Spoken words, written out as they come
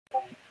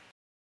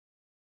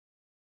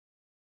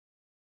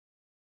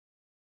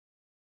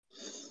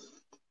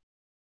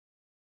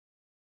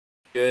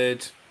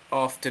Good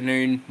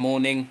afternoon,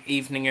 morning,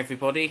 evening,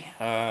 everybody.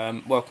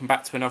 Welcome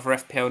back to another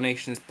FPL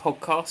Nations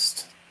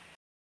podcast.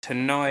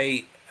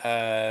 Tonight,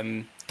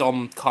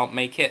 Dom can't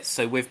make it,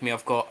 so with me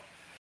I've got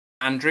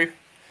Andrew.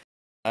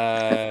 Um,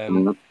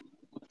 Mm,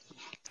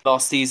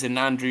 Last season,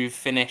 Andrew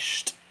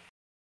finished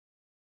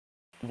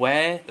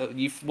where?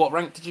 What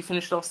rank did you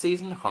finish last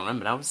season? I can't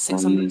remember now. Was it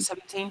Um,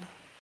 617?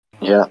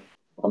 yeah,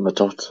 on the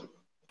dot.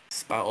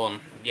 Spot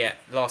on. Yeah,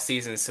 last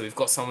season. So we've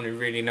got someone who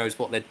really knows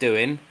what they're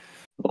doing.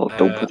 Oh,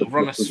 don't put the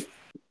Run us.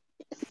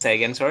 Say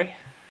again, sorry.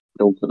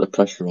 don't put the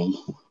pressure on.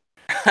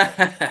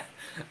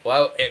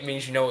 Well, it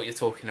means you know what you're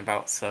talking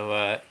about, so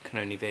it can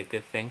only be a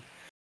good thing.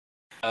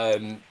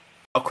 Um,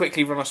 I'll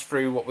quickly run us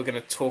through what we're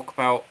going to talk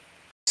about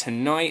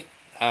tonight.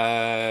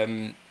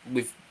 We're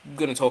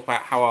going to talk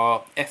about how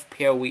our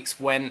FPL weeks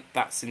went.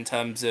 That's in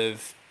terms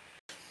of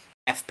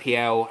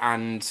FPL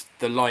and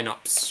the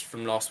lineups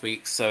from last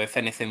week. So if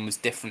anything was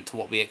different to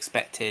what we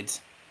expected,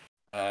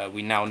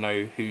 we now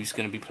know who's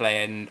going to be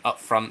playing up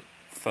front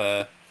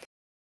for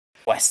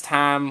West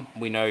Ham.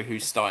 We know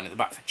who's starting at the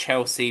back for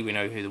Chelsea. We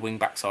know who the wing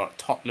backs are at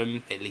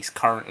Tottenham, at least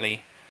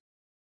currently.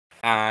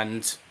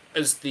 And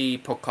as the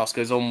podcast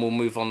goes on, we'll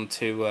move on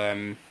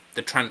to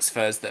the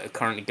transfers that are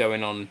currently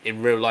going on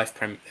in real life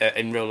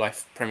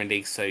Premier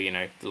League. So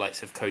the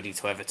likes of Cody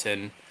to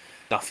Everton,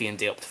 Duffy and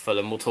Diop to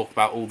Fulham. We'll talk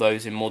about all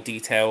those in more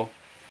detail,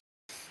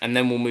 and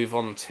then we'll move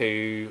on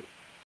to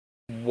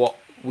what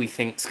we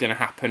think's going to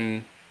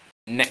happen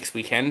next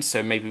weekend.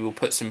 So maybe we'll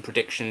put some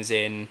predictions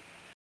in.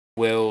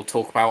 We'll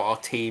talk about our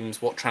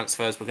teams, what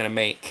transfers we're going to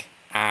make,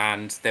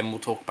 and then we'll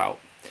talk about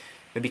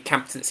maybe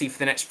captaincy for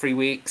the next 3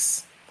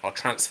 weeks, our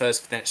transfers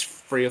for the next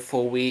 3 or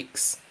 4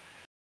 weeks,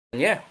 and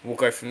yeah, we'll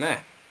go from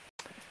there.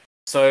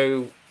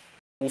 So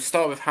we'll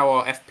start with how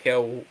our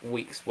FPL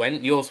weeks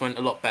went. Yours went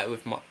a lot better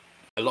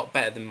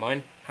than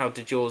mine. How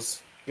did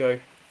yours go?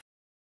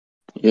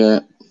 Yeah,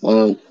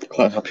 well,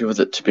 quite happy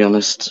with it to be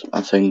honest.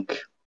 I think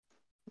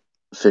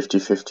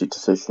 50-50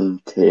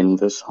 decision, Kane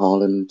versus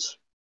Haaland.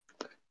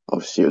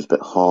 Obviously, it was a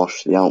bit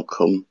harsh, the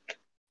outcome.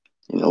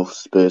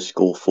 Spurs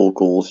score 4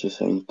 goals, you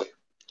think.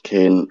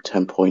 Kane,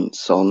 10 points,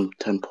 Son,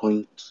 10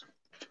 points.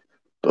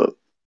 But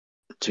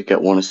to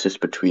get one assist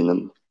between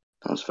them,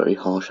 that's very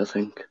harsh, I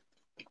think.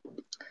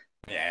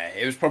 Yeah,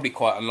 it was probably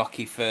quite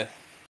unlucky for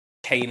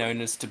Kane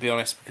owners, to be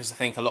honest, because I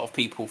think a lot of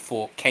people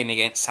thought Kane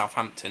against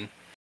Southampton.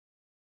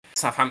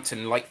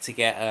 Southampton like to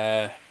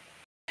get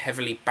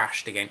heavily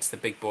bashed against the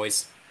big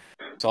boys.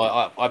 So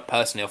I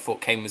personally I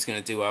thought Kane was going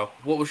to do well.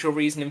 What was your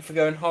reasoning for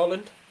going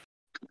Haaland?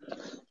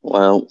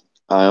 Well,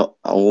 I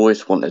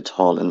always wanted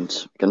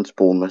Haaland against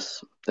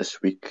Bournemouth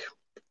this week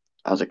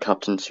as a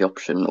captaincy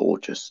option or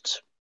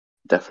just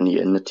definitely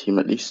in the team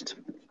at least.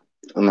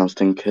 And I was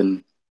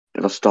thinking,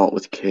 if I start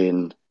with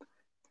Kane,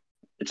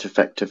 it's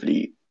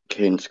effectively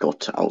Kane's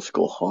got to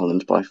outscore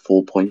Haaland by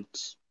 4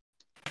 points.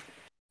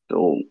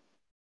 So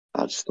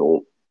I just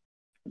thought,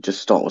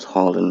 just start with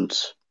Haaland.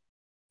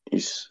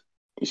 He's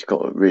he's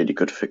got a really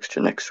good fixture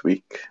next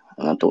week,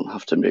 and I don't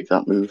have to make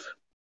that move.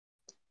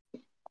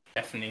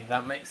 Definitely,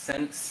 that makes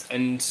sense.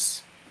 And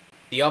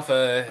the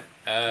other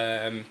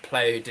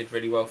player who did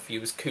really well for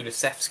you was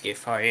Kulusevski,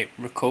 if I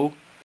recall.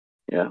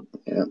 Yeah,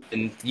 yeah.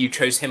 And you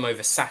chose him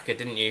over Saka,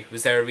 didn't you?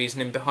 Was there a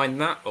reasoning behind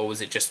that, or was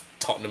it just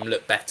Tottenham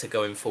looked better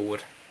going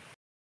forward?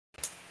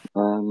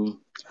 Um,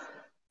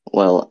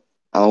 well,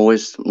 I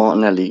always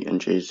Martinelli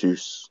and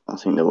Jesus. I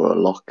think they were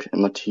a lock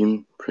in my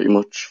team, pretty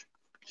much.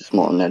 Just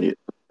Martinelli at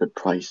a good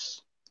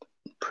price,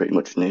 pretty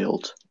much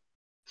nailed.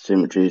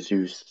 Same with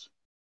Jesus.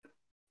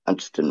 I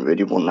just didn't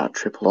really want that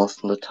triple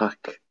Arsenal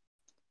attack.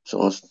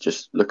 So I was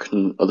just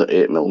looking at other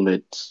 8 mil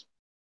mids,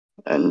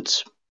 and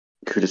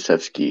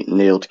Kulusevski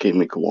nailed game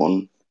week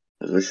 1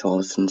 as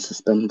Richarlison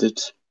suspended,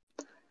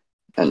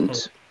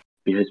 and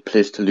he had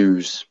place to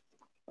lose.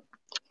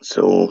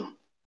 So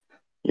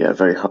yeah,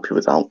 very happy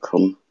with the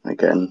outcome.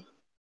 Again,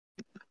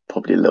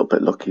 probably a little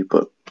bit lucky,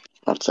 but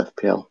that's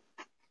FPL.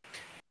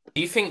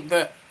 Do you think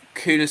that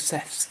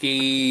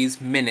Kulusevski's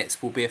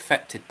minutes will be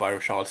affected by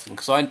Richarlison?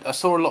 Because I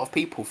saw a lot of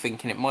people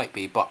thinking it might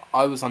be, but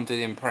I was under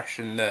the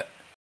impression that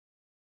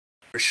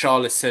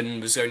Richarlison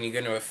was only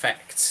going to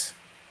affect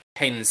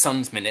Kane and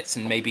Son's minutes,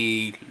 and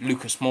maybe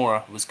Lucas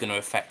Moura was going to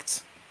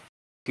affect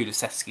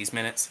Kulusevski's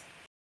minutes.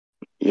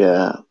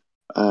 Yeah.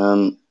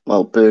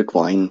 Well,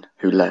 Bergwijn,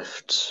 who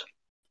left,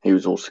 he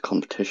was also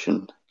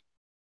competition.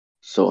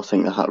 So I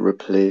think they had to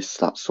replace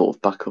that sort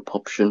of backup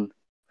option.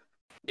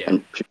 Yeah.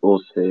 And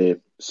people say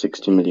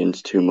 60 million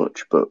is too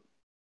much, but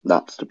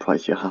that's the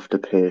price you have to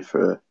pay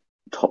for a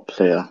top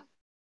player,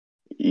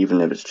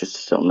 even if it's just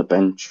to sit on the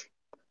bench.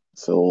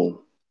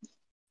 So,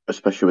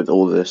 especially with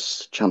all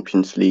this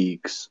Champions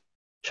League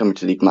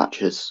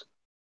matches,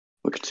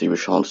 we could see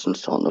Richarlison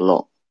starting a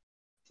lot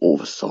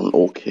over Son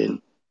or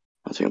Kane.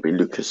 I think it'll be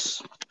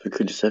Lucas for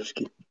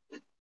Kulusevski.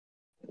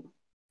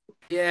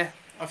 Yeah,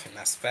 I think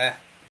that's fair.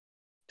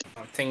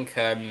 I think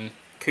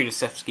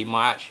Kulusevski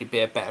might actually be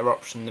a better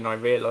option than I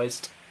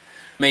realised.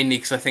 Mainly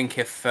because I think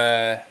if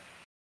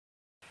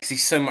because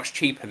he's so much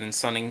cheaper than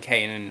Son and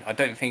Kane, and I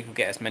don't think he'll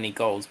get as many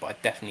goals, but I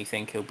definitely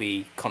think he'll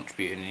be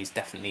contributing, and he's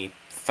definitely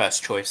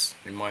first choice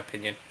in my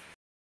opinion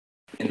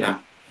in Yeah.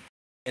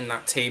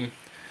 that team.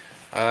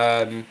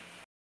 Um,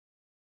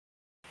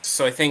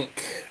 so I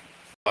think,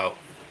 well,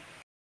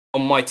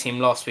 on my team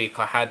last week,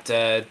 I had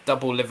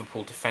double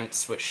Liverpool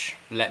defence, which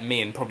let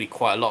me and probably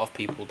quite a lot of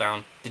people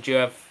down. Did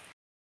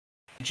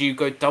you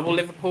go double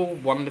Liverpool,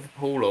 one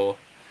Liverpool, or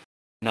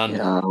none?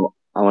 Yeah,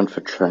 I went for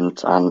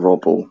Trent and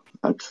Robbo.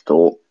 I just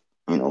thought,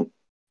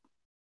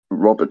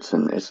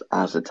 Robertson is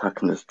as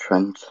attacking as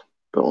Trent,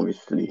 but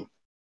obviously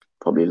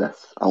probably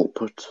less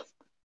output.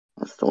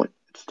 I just thought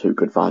it's too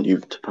good value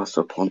to pass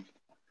up on.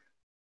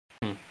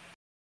 Hmm.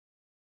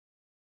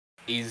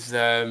 He's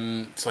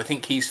so I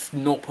think he's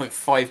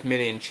 0.5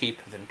 million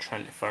cheaper than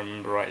Trent, if I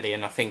remember rightly,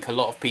 and I think a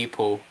lot of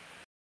people,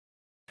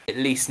 at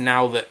least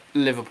now that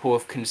Liverpool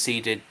have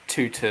conceded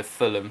 2 to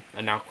Fulham,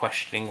 are now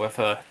questioning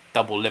whether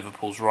double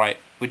Liverpool's right.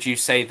 Would you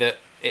say that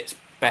it's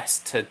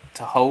best to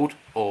hold,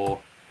 or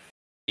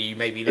are you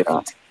maybe Yeah,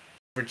 looking to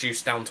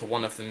reduce down to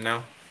one of them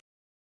now?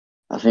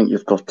 I think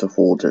you've got to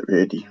hold it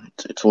really.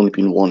 It's only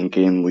been one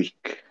game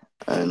week,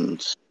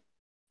 and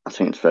I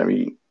think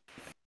it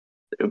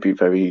would be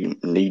very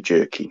knee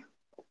jerky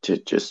to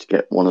just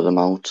get one of them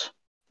out.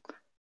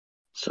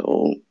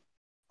 So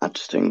I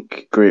just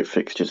think great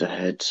fixtures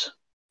ahead.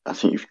 I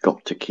think you've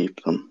got to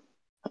keep them.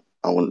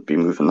 I wouldn't be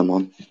moving them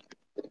on.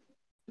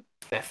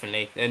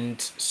 Definitely. And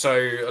so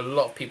a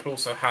lot of people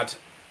also had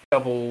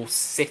double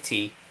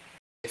City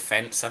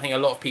defence. I think a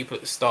lot of people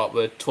at the start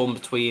were torn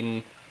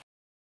between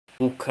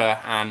Walker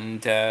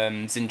and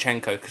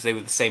Zinchenko because they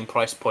were the same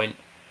price point.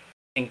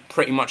 I think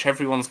pretty much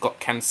everyone's got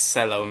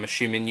Cancelo. I'm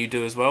assuming you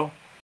do as well.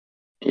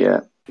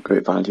 Yeah,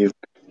 great value.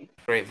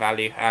 Great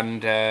value.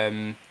 And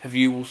have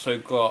you also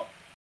got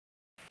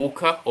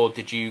Walker, or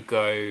did you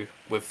go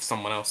with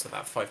someone else at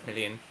that 5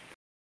 million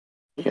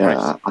price?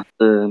 Yeah, I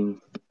had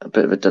a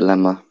bit of a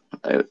dilemma.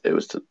 It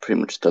was pretty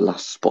much the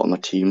last spot on my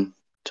team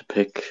to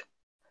pick.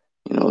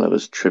 There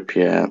was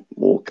Trippier,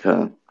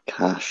 Walker,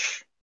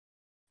 Cash.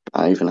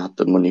 I even had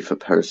the money for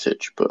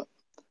Perisic, but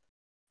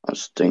I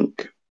just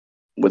think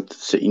with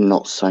City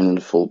not signing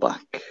the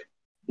fullback,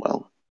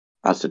 well,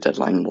 as the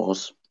deadline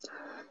was,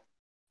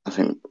 I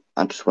think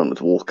I just went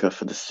with Walker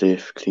for the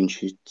safe clean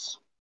sheets.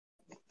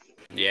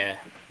 Yeah,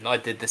 I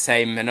did the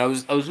same, and I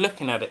was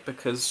looking at it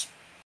because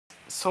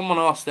someone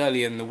asked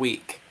earlier in the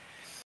week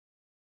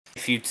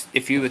if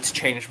you were to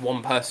change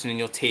one person in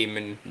your team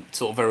and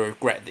sort of a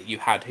regret that you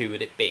had, who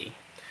would it be?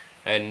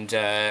 And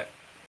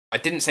I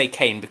didn't say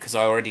Kane because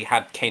I already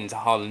had Kane to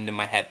Haaland in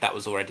my head. That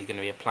was already going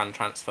to be a planned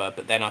transfer.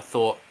 But then I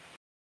thought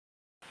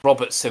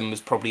Robertson was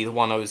probably the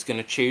one I was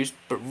going to choose.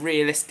 But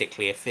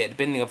realistically, if it had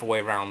been the other way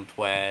around,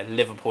 where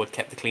Liverpool had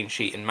kept the clean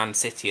sheet and Man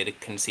City had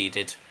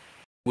conceded,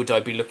 would I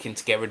be looking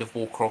to get rid of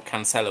Walker or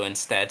Cancelo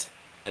instead?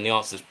 And the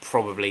answer is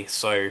probably.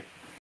 So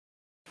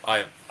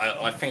I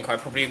think I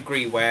probably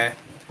agree where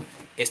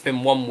it's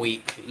been 1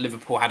 week.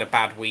 Liverpool had a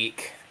bad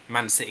week.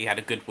 Man City had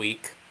a good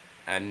week,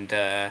 and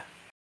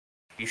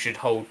you should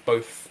hold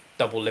both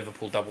double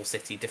Liverpool, double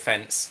City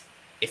defence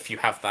if you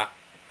have that,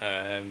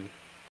 um,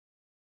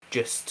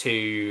 just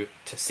to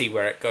see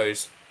where it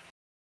goes.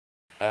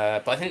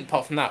 But I think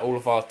apart from that, all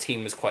of our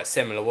team was quite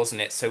similar,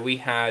 wasn't it? So we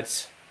had,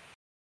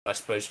 I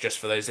suppose, just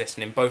for those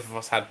listening, both of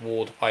us had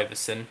Ward,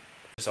 Iverson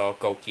as our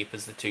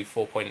goalkeepers, the two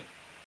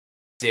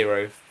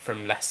 4.0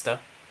 from Leicester.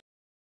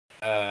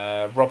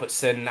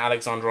 Robertson,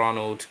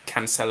 Alexander-Arnold,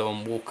 Cancelo,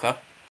 and Walker.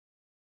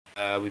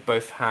 We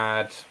both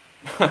had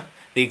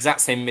the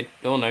exact same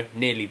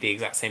nearly the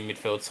exact same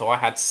midfield. So I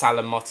had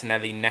Salah,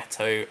 Martinelli,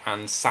 Neto,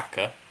 and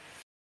Saka.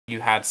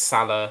 You had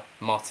Salah,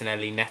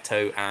 Martinelli,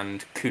 Neto,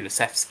 and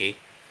Kulusevski.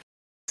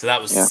 So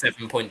that was a Yeah,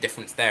 7 point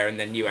difference there. And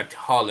then you had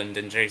Haaland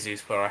and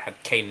Jesus, where I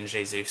had Kane and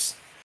Jesus.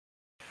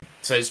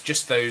 So it's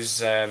just those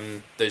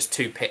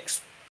two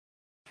picks,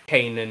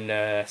 Kane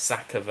and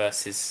Saka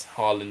versus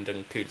Haaland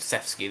and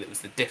Kulusevski, that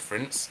was the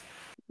difference.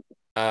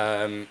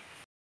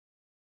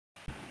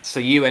 So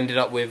you ended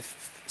up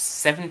with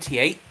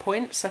 78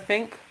 points, I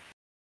think.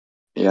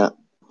 yeah,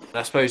 And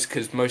I suppose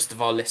because most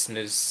of our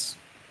listeners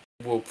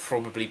will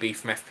probably be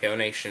from FPL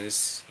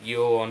Nations,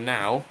 you're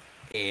now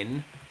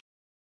in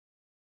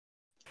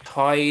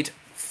tied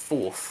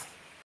fourth.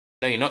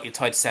 No, you're not. You're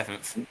tied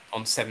seventh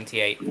on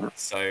 78. yeah.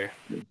 So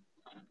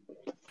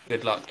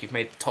good luck. You've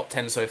made the top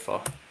 10 so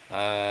far.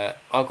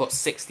 I've got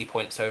 60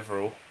 points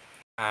overall,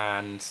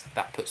 and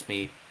that puts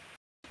me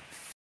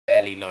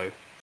fairly low.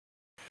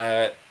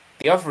 Uh,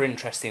 the other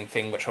interesting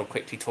thing, which I'll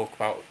quickly talk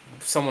about,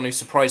 someone who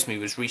surprised me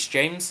was Reece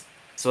James.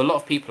 So a lot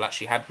of people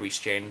actually had Reece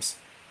James.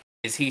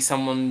 Is he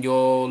someone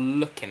you're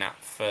looking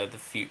at for the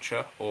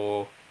future,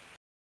 or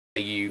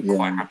are you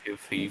quite Yeah. happy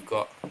with who you've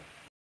got?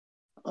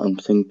 I'm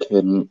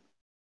thinking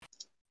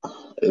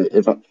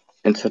if I,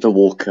 instead of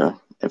Walker,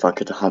 if I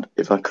could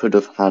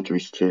have had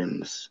Reece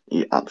James,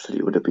 he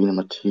absolutely would have been on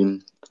my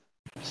team.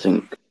 I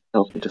think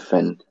healthy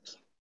defence,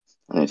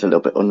 and it's a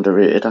little bit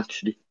underrated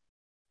actually.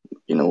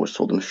 We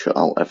saw them shut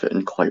out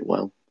Everton quite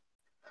well.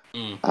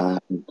 Mm.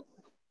 And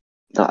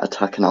that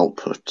attacking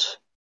output,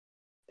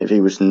 if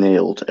he was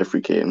nailed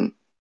every game,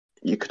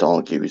 you could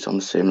argue he's on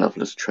the same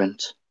level as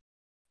Trent.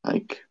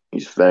 Like,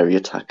 he's very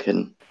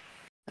attacking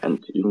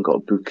and even got a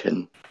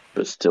booking,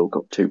 but still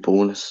got 2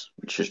 bonus,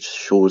 which just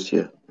shows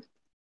you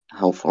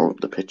how far up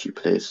the pitch he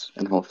plays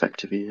and how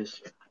effective he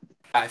is.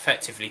 That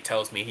effectively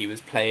tells me he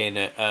was playing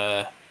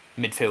at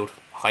midfield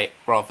height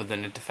rather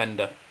than a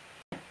defender.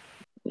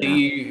 Do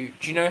Yeah,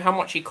 you know how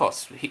much he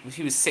costs?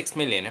 He was 6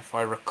 million, if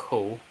I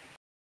recall.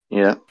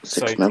 yeah,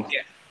 So 6 to mil.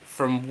 get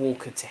from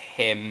Walker to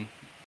him,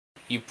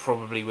 you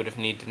probably would have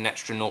needed an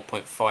extra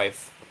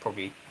 0.5.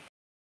 Probably Yeah,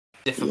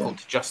 difficult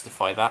to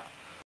justify that.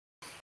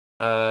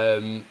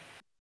 All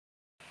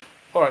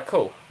right,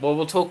 cool. Well,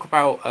 we'll talk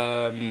about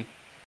the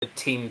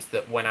teams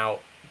that went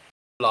out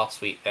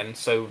last week then.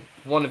 So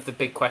one of the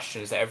big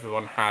questions that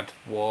everyone had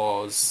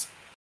was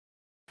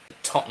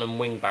Tottenham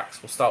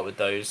wingbacks. We'll start with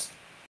those.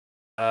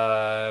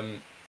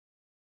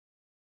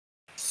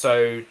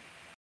 So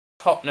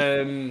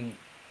Tottenham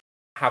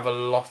have a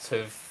lot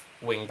of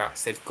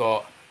wingbacks. They've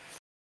got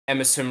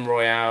Emerson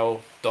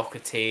Royale,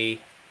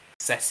 Doherty,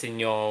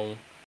 Sessegnon.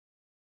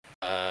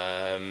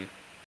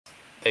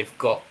 They've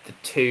got the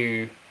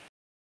 2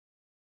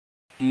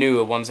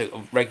 newer ones,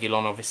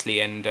 Regulon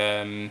obviously,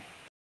 and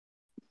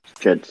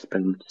Jed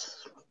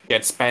Spence.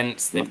 Jed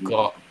Spence. They've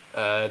got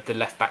the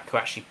left back who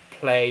actually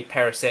played,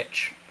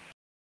 Perisic.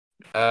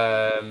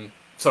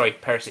 Sorry,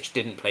 Perisic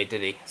didn't play,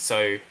 did he?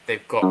 So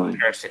they've got Oh,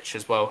 Perisic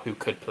as well, who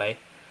could play.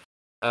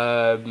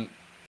 So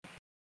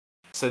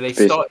they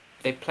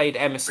it's played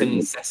Emerson and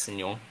basically,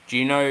 Sessegnon. Do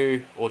you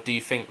know, or do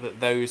you think that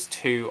those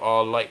 2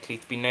 are likely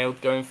to be nailed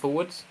going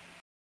forwards?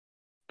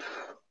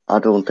 I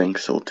don't think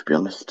so, to be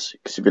honest.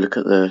 Because if you look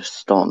at the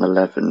starting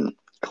 11,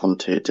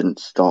 Conte didn't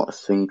start a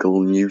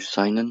single new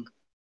signing,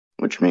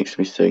 which makes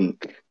me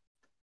think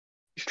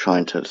he's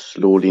trying to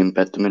slowly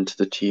embed them into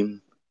the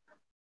team.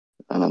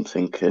 And I'm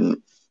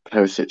thinking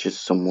Perisic is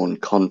someone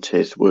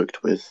Conte's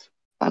worked with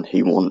and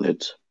he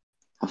wanted.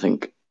 I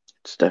think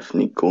it's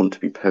definitely going to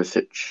be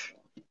Perisic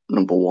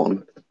number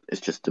 1.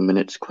 It's just a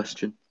minutes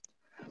question.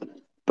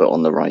 But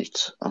on the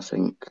right, I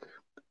think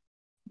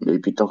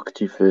maybe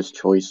Doherty first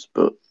choice,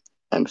 but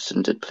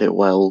Emerson did play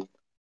well.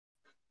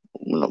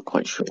 We're not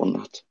quite sure on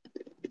that.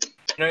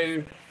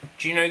 No,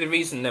 do you know the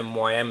reason then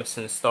why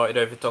Emerson started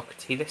over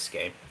Doherty this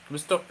game?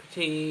 Was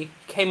Doherty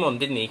came on,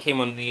 didn't he? He came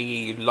on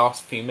the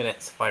last few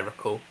minutes, if I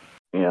recall,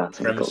 Yeah, I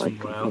for think got Emerson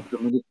like Royale. half a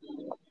minute.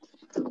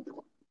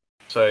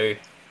 So,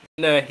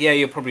 no, yeah,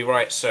 you're probably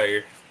right.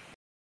 So,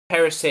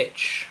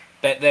 Perisic,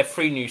 they're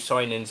 3 new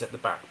signings at the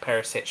back.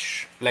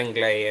 Perisic,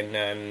 Lenglet,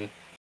 and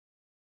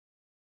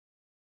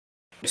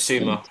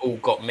Bissouma all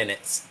got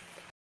minutes.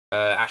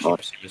 Actually, Oh,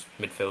 Bissouma's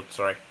midfield,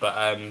 sorry.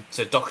 But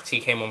so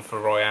Doherty came on for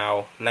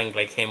Royale,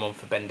 Lenglet came on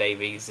for Ben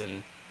Davies,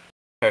 and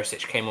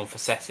Perisic came on for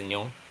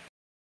Sessegnon.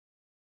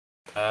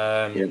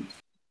 yeah,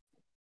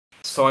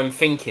 So I'm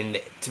thinking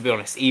that, to be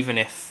honest, even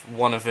if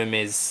one of them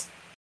is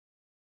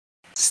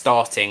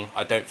starting,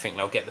 I don't think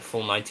they'll get the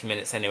full 90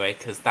 minutes anyway,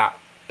 because that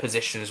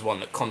position is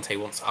one that Conte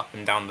wants up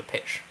and down the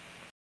pitch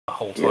the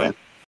whole yeah, time.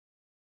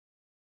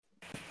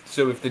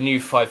 So with the new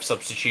 5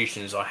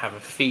 substitutions, I have a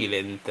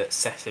feeling that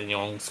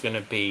Sessegnon's going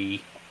to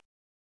be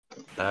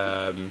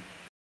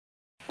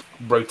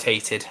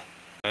rotated,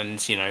 and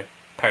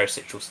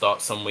Perisic will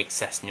start some weeks,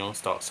 Sessegnon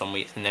start some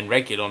weeks, and then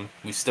Reguilon,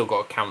 we've still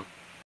got to count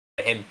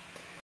for him.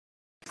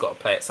 He's got to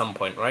play at some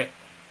point, right?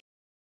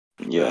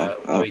 yeah.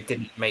 Although he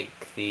didn't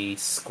make the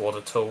squad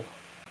at all,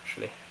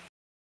 actually.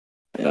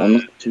 I'm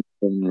not too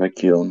on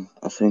Region.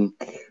 I think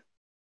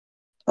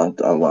I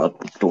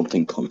don't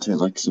think Conte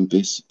likes him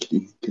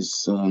basically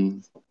because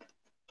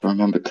if I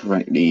remember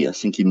correctly, I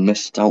think he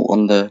missed out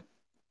on the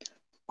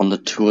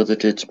tour they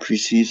did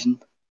pre-season.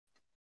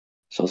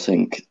 So I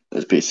think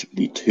there's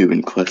basically 2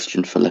 in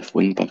question for left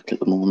wing back at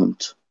the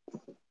moment.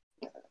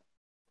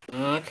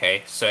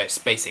 Okay, so it's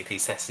basically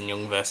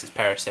Sessegnon versus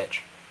Perisic.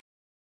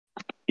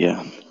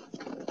 Yeah,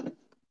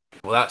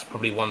 Well, that's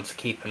probably one to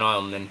keep an eye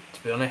on then,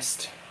 to be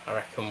honest. I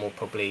reckon we'll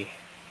probably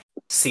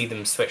see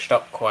them switched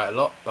up quite a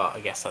lot, but I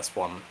guess that's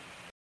one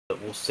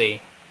that we'll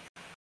see.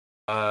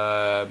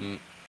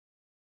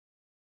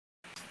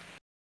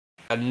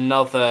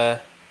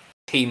 Another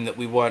team that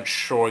we weren't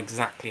sure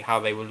exactly how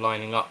they were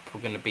lining up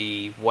were going to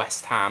be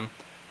West Ham.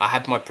 I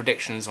had my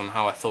predictions on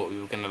how I thought we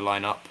were going to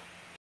line up,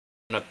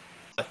 and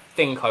I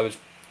think I was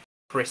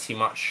pretty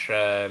much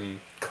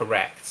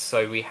correct.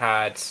 So we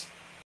had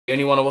the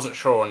only one I wasn't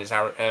sure on is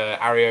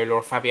Areola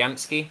or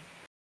Fabianski.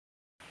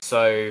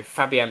 So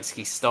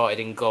Fabianski started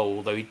in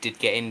goal, though he did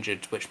get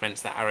injured, which meant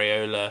that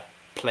Areola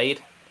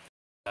played.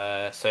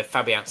 So if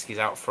Fabianski's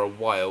out for a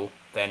while,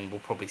 then we'll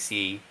probably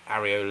see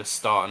Areola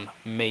start and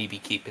maybe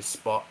keep his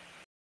spot.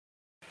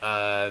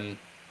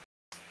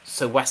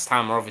 So West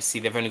Ham are obviously,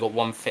 they've only got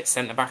one fit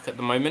centre back at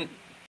the moment.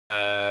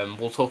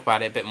 We'll talk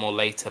about it a bit more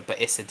later, but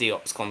Issa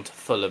Diop's gone to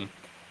Fulham,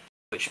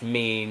 which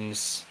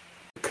means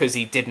because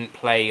he didn't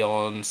play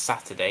on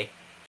Saturday,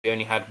 we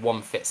only had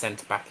one fit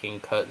centre back in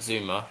Kurt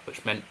Zuma,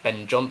 which meant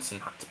Ben Johnson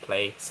had to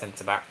play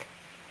centre back.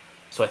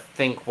 So I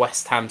think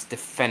West Ham's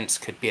defence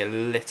could be a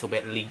little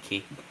bit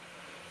leaky.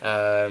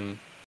 But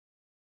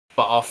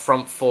our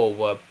front four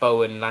were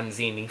Bowen,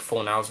 Lanzini,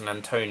 Fornals, and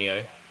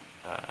Antonio.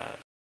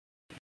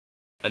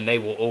 And they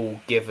were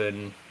all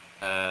given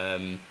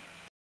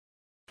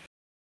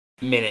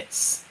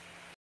minutes.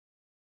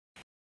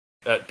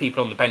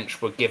 People on the bench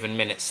were given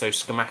minutes, so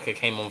Scamacca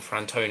came on for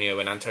Antonio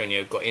and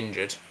Antonio got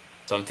injured.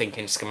 So I'm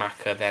thinking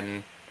Scamacca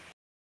then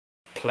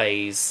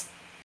plays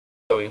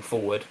going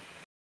forward.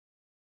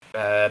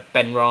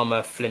 Ben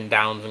Rama, Flynn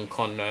Downs, and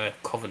Connor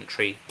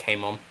Coventry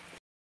came on.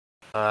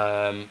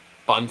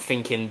 But I'm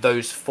thinking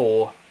those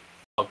four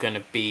are going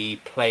to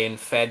be playing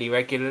fairly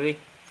regularly.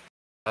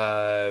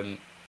 Another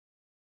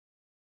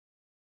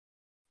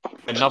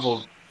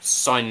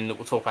signing that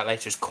we'll talk about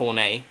later is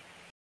Cornet.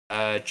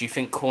 Do you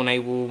think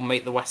Cornet will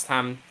make the West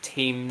Ham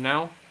team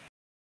now?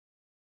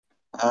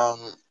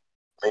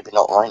 Maybe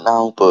not right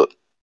now, but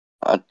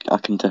I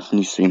can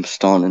definitely see him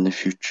starting in the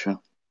future.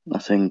 I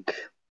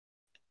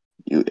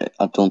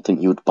don't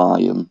think you would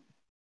buy him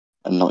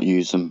and not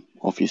use him,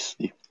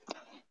 obviously.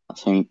 I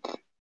think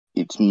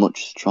it's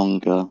much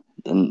stronger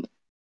than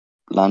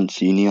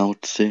Lanzini, I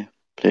would say,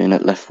 playing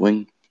at left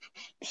wing.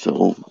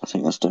 So I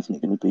think that's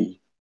definitely going to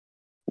be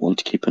one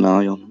to keep an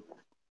eye on.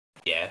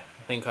 Yeah,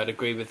 I think I'd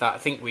agree with that. I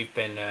think we've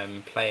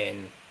been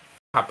playing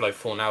Pablo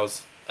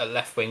Fornals at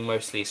left wing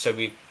mostly, so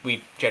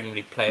we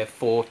generally play a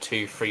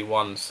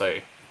 4-2-3-1. So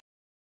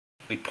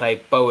we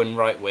play Bowen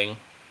right wing,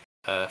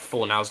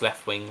 Fornals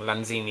left wing,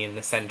 Lanzini in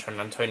the centre, and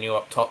Antonio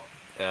up top.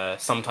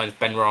 Sometimes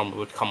Ben Rama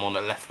would come on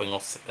at left wing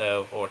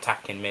or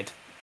attack in mid.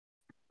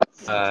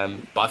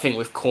 But I think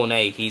with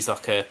Cornet, he's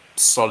like a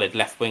solid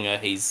left winger.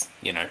 He's,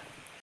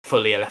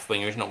 fully a left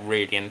winger. He's not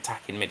really an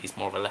attacking mid. He's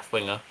more of a left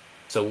winger.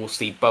 So we'll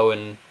see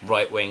Bowen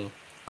right wing,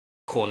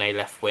 Cornet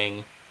left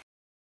wing,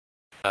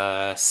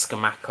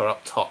 Scamacca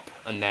up top,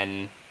 and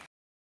then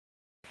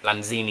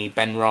Lanzini,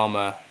 Ben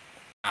Rama,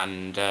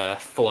 and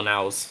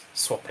Fornals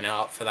swapping it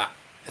up for that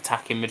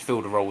attacking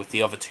midfielder role, with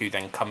the other two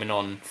then coming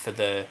on for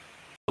the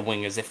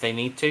wingers if they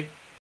need to.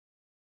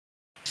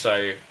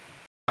 So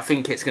I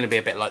think it's going to be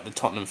a bit like the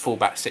Tottenham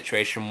fullback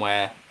situation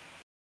where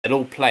they'll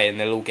all play and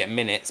they'll all get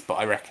minutes, but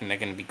I reckon they're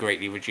going to be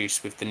greatly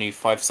reduced with the new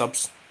 5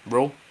 subs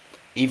rule.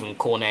 Even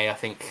Cornet, I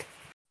think,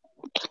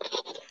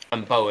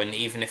 and Bowen,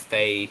 even if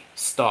they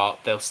start,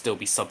 they'll still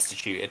be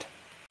substituted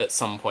at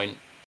some point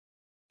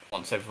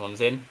once everyone's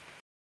in.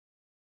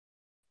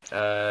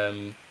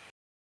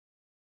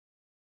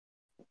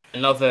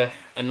 Another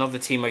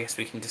team I guess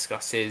we can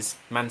discuss is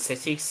Man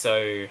City.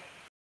 So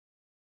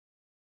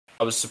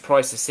I was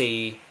surprised to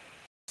see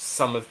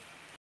some of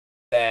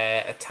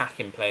their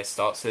attacking players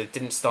start. So they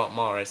didn't start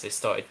Mahrez, they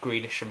started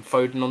Grealish and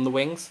Foden on the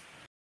wings.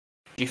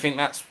 Do you think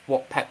that's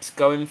what Pep's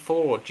going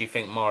for, or do you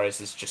think Mahrez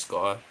has just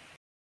got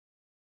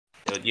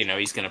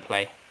he's going to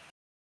play?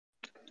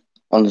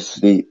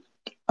 Honestly,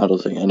 I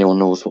don't think anyone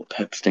knows what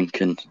Pep's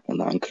thinking, and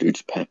that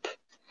includes Pep.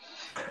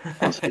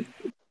 I think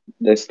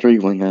there's 3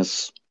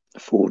 wingers: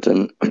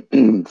 Foden,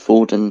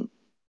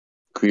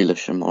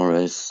 Grealish, and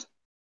Mahrez.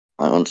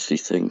 I honestly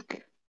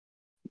think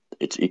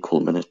it's equal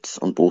minutes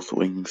on both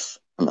wings,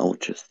 and I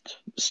would just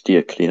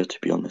steer clear, to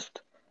be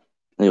honest.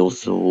 They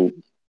also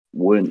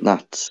weren't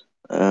that.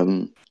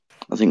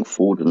 I think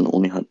Foden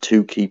only had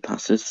 2 key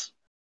passes,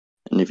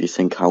 and if you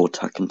think how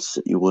attacking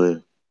City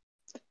were,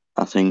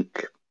 I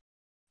think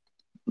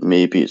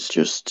maybe it's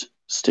just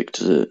stick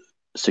to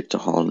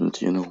Haaland,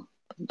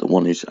 the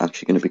one who's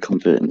actually going to be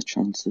converting the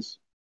chances.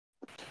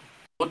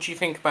 What do you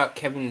think about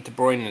Kevin De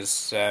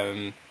Bruyne's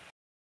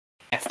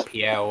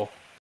FPL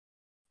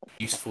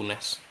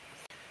usefulness?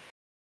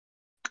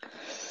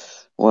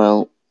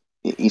 Well,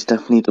 he's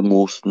definitely the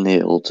most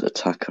nailed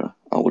attacker,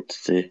 I would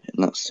say,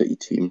 in that City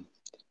team.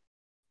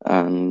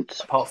 And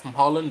apart from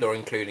Haaland, or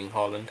including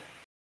Haaland?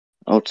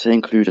 I would say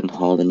including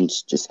Haaland,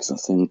 just because I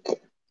think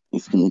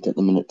he's going to get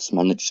the minutes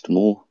managed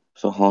more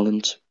for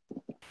Haaland.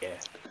 Yeah.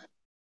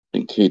 I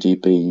think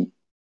KDB,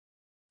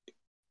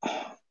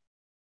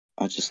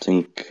 I just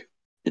think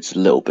it's a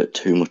little bit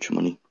too much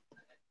money.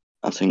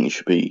 I think it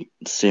should be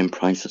the same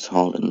price as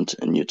Haaland,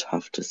 and you'd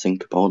have to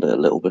think about it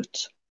a little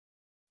bit.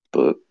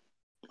 But,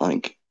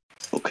 okay,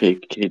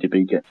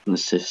 KDB gets an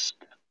assist,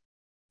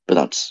 but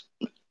that's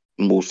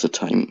most of the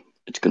time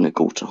it's going to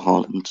go to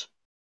Haaland.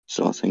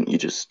 So I think you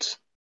just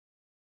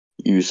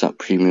use that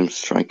premium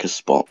striker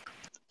spot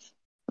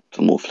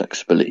for more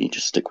flexibility.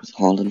 Just stick with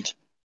Haaland.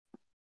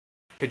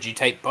 Could you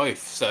take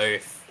both? So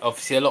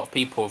obviously a lot of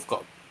people have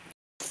got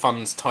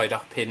funds tied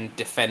up in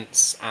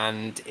defence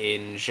and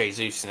in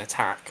Jesus in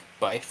attack,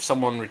 but if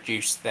someone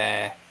reduced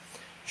their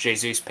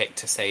Jesus pick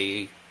to,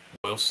 say,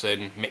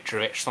 Wilson,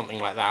 Mitrovic, something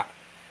like that,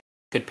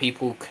 could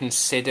people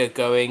consider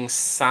going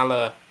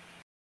Salah,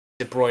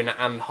 De Bruyne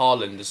and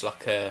Haaland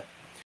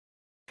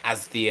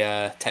as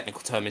the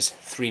technical term is,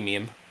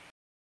 threemium?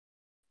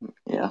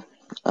 Yeah.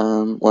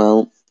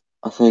 Well,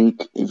 I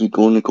think if you're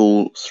going to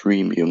go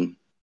threemium,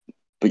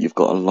 but you've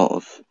got a lot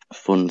of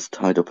funds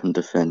tied up in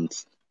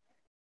defence,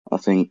 I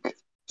think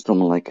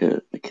someone like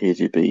a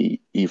KDB,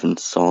 even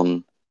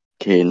Son,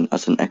 Kane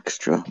as an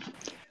extra,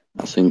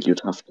 I think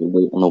you'd have to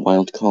wait on a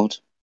wild card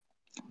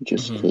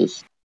just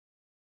because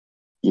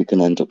you're going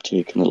to end up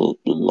taking a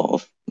lot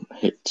of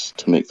hits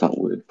to make that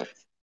work.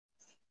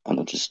 And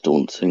I just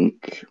don't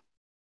think.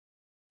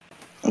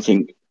 I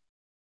think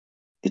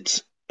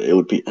it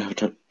would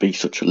be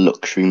such a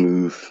luxury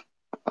move.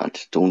 I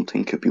just don't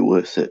think it'd be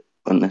worth it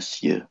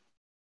unless you're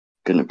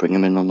going to bring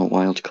him in on a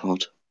wild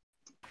card.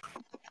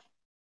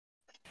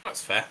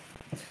 That's fair.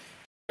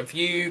 Have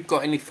you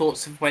got any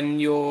thoughts of when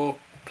you're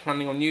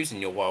planning on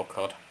using your wild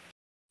card?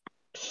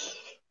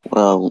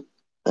 Well,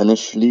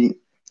 initially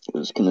it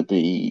was going to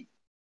be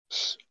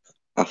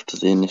after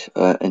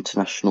the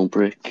international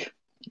break,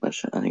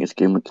 which I think is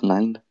gameweek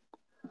 9,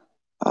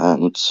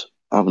 and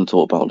I haven't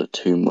thought about it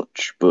too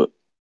much, but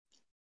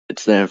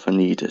it's there if I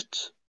need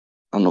it.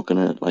 I'm not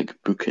gonna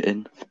book it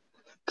in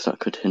because that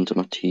could hinder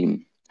my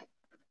team.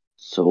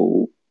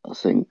 So I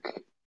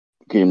think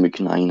gameweek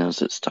 9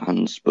 as it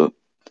stands, but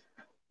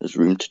there's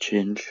room to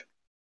change.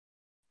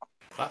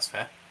 That's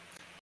fair.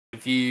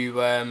 Have you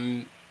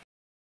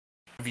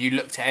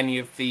looked at any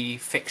of the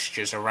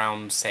fixtures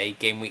around, say,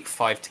 game week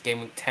 5 to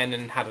game week 10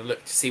 and had a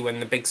look to see when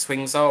the big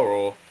swings are,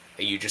 or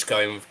are you just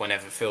going with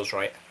whenever it feels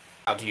right?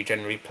 How do you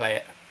generally play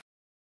it?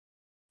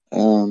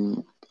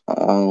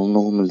 I'll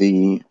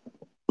normally.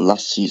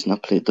 Last season I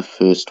played the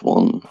first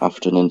one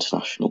after an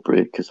international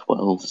break as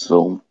well,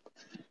 so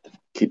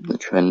keeping the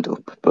trend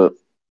up. But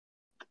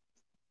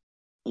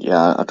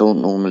yeah, I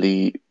don't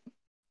normally.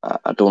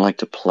 I don't like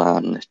to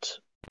plan it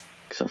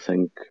because I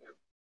think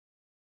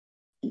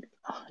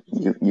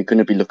you're going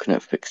to be looking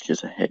at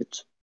fixtures ahead.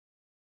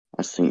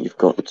 I think you've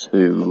got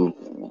to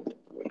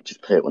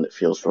just play it when it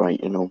feels right,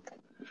 you know.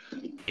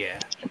 Yeah,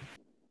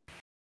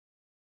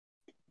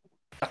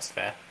 that's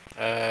fair.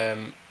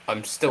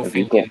 I'm still Have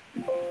you got? thinking,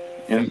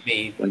 Yeah, for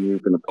me, when you're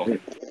going to play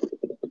it?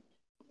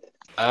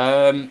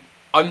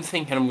 I'm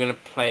thinking I'm going to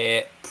play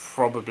it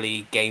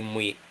probably game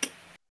week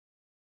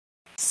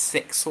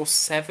 6 or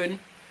 7.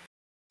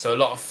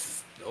 So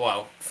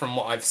from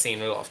what I've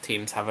seen, a lot of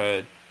teams have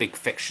a big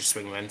fixture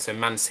swing then. So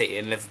Man City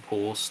and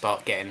Liverpool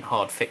start getting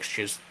hard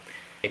fixtures.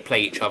 They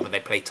play each other.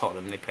 They play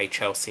Tottenham. They play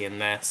Chelsea in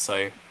there.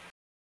 So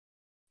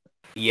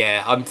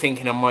yeah, I'm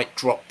thinking I might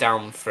drop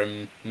down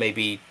from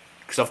maybe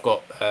because I've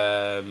got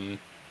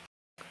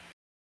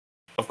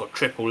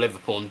triple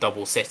Liverpool and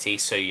double City.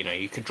 So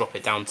you could drop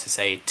it down to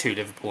say 2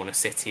 Liverpool and a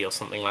City or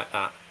something like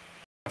that.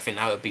 I think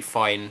that would be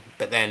fine.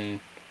 But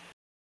then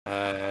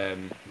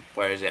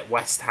where is it?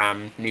 West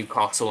Ham,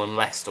 Newcastle, and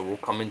Leicester will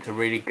come into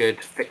really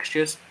good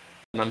fixtures,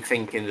 and I'm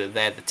thinking that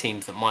they're the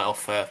teams that might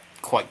offer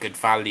quite good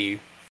value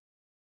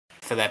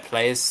for their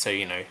players. So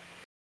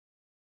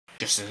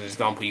just as an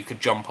example, you could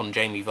jump on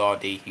Jamie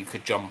Vardy, you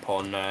could jump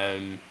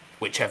on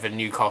whichever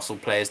Newcastle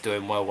player's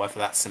doing well, whether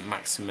that's St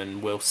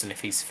Maximin, Wilson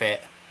if he's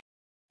fit,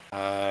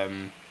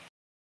 um,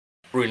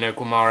 Bruno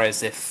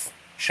Guimaraes if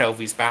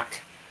Shelvey's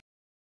back.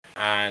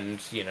 And,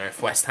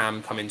 if West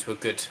Ham come into a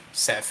good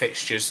set of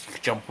fixtures, you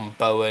could jump on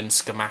Bowen,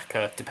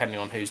 Skamaka, depending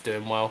on who's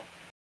doing well.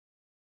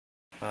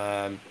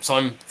 So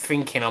I'm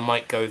thinking I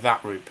might go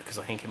that route because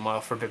I think it might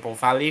offer a bit more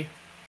value.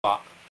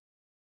 But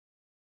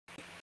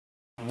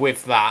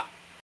with that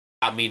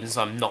means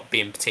I'm not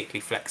being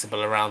particularly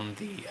flexible around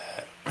the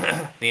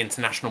the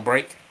international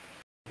break.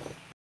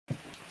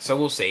 So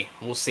we'll see.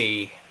 We'll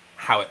see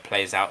how it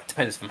plays out. It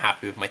depends if I'm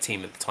happy with my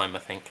team at the time, I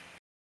think.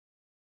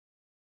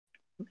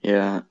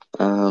 Yeah,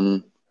 I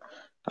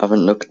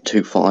haven't looked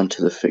too far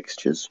into the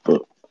fixtures,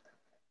 but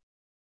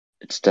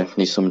it's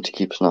definitely something to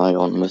keep an eye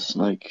on. With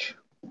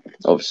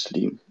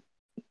obviously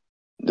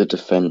the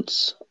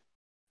defense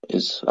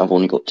is. I've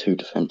only got two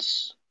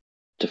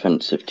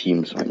defensive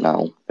teams right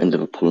now in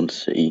Liverpool and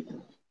City.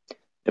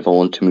 If I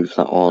want to move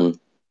that on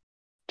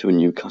to a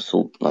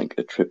Newcastle, like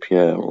a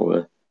Trippier or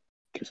a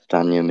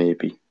Castagna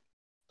maybe,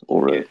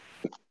 or Yeah,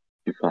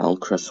 a Val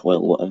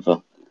Cresswell,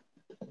 whatever,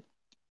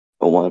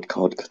 a wild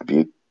card could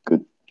be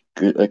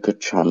a good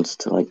chance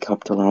to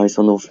capitalise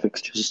on those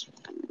fixtures.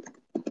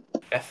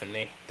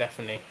 definitely.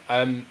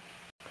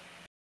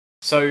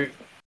 So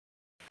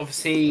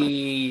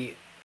obviously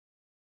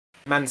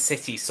Man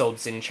City sold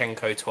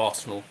Zinchenko to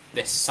Arsenal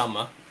this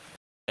summer,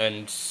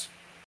 and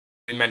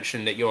we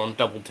mentioned that you're on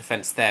double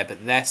defence there,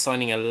 but they're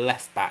signing a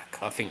left back.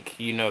 I think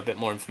you know a bit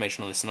more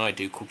information on this than I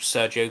do, called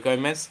Sergio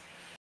Gomez.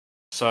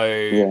 So,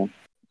 Yeah,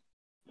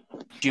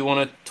 do you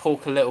want to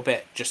talk a little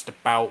bit just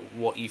about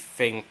what you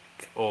think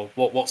or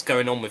what's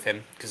going on with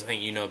him? Because I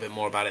think you know a bit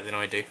more about it than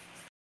I do.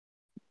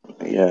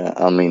 yeah.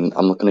 I mean,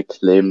 I'm not going to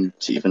claim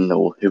to even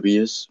know who he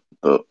is,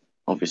 but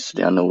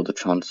obviously I know the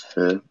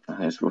transfer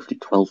is roughly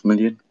 12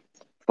 million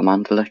from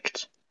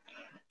Anderlecht,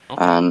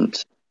 Okay.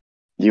 and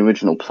the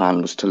original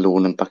plan was to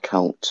loan him back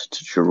out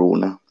to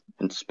Girona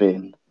in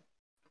Spain.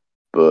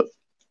 But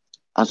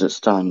as it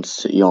stands,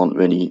 City aren't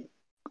really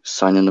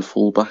signing a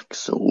fullback,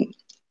 so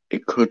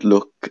it could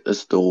look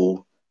as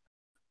though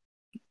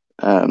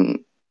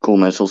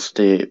Gomez will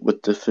stay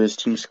with the first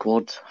team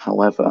squad.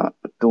 However,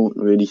 I don't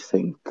really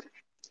think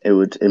it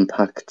would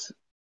impact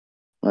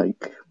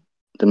like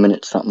the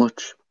minutes that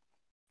much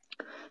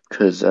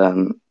because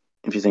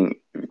if you think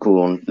you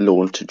go on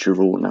loan to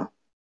Girona,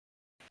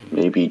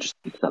 maybe just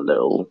that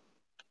little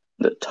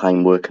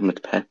time working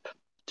with Pep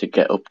to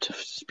get up to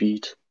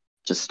speed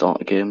to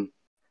start a game.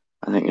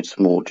 I think it's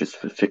more just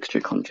for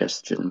fixture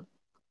congestion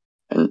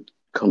and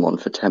come on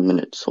for 10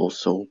 minutes or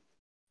so.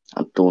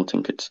 I don't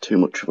think it's too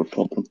much of a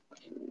problem.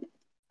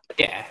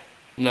 Yeah,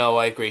 no,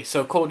 I agree.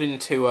 So according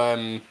to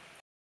a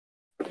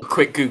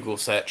quick Google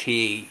search,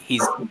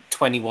 he's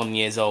 21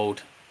 years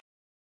old,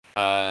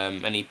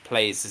 and he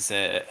plays as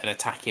an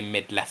attacking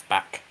mid left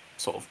back.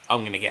 Sort of,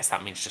 I'm going to guess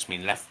that means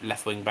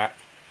left wing back.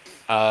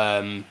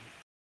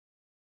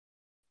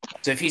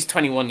 So if he's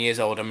 21 years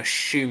old, I'm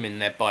assuming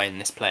they're buying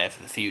this player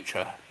for the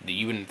future.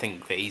 You wouldn't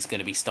think that he's going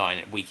to be starting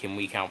it week in,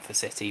 week out for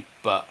City,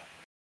 but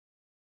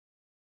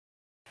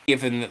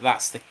given that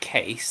that's the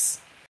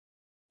case,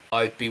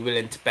 I'd be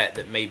willing to bet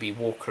that maybe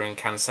Walker and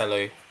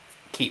Cancelo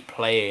keep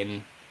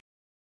playing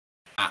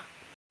at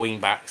wing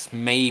backs.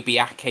 Maybe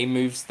Ake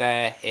moves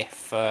there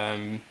if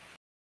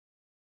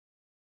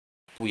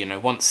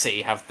once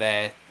City have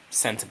their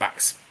centre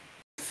backs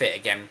fit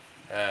again,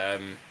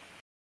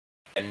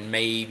 and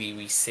maybe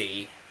we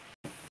see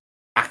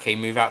Ake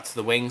move out to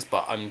the wings.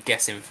 But I'm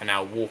guessing for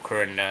now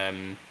Walker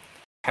and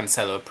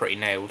Cancelo are pretty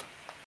nailed.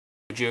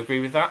 Would you agree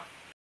with that?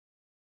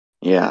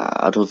 Yeah,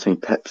 I don't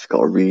think Pep's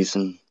got a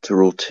reason to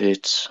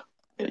rotate.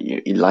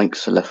 He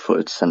likes a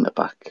left-footed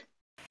centre-back.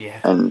 Yeah.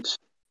 And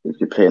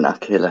if you're playing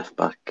Ake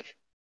left-back,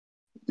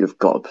 you've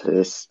got to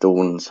play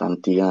Stones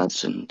and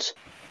Diaz, and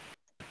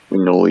we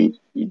know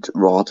he'd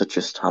rather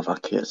just have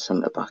Ake at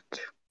centre-back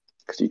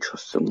because he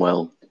trusts him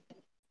well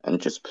and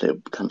just play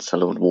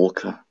Cancelo and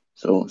Walker.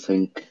 So I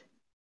think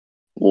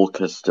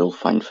Walker's still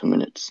fine for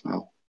minutes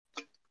now.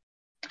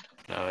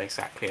 No,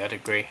 exactly. I'd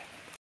agree.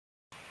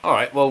 All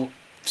right, well,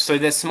 so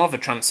there's some other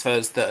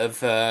transfers that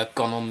have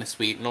gone on this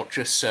week, not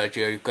just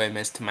Sergio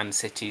Gomez to Man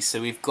City. So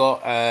we've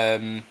got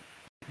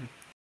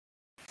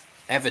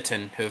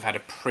Everton, who have had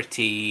a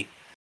pretty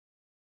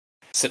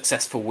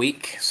successful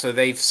week. So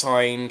they've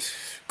signed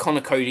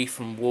Connor Cody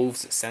from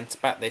Wolves at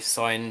centre-back. They've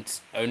signed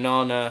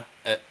Onana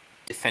at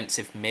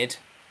defensive mid.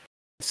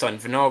 They've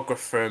signed Vinagre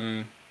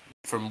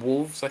from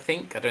Wolves, I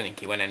think. I don't think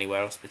he went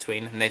anywhere else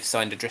between. And they've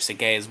signed Idrissa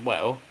Gueye as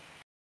well.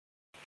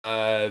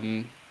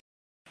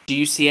 Do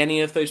you see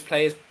any of those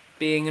players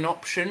being an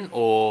option,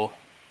 or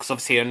because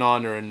obviously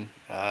Onana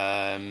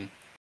and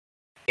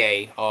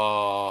Gay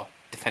are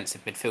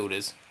defensive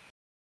midfielders?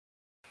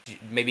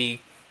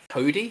 Maybe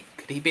Cody,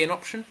 could he be an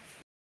option?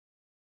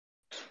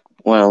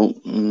 Well,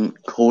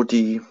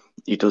 Cody,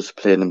 he does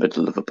play in the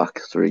middle of a back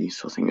three,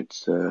 so I think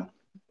it's a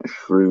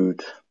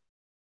shrewd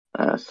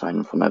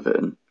signing from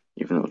Everton,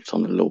 even though it's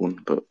on the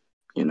loan. But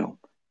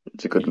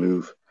it's a good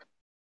move.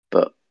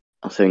 But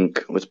I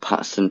think with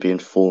Patterson being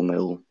 4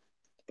 mil,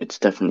 it's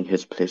definitely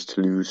his place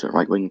to lose at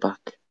right wing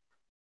back.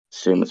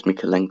 Same as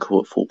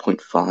Mikalenko at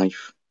 4.5.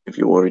 If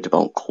you're worried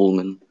about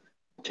Coleman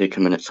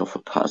taking minutes off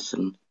of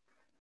Patterson,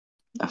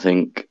 I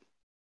think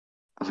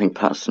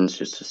Patterson's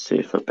just a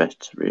safer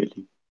bet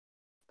really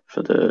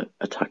for the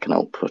attacking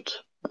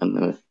output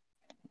and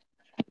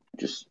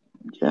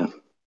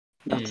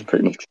that's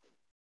pretty much.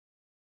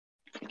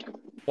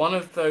 One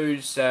of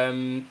those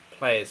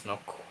players, and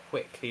I'll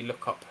quickly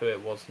look up who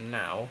it was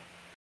now.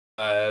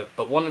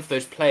 But one of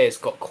those players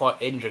got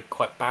quite injured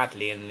quite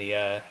badly in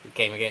the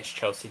game against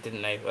Chelsea,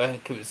 didn't they?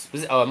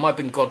 It might have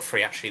been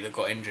Godfrey actually that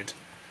got injured.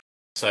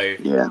 So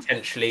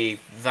potentially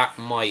that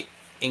might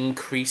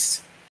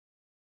increase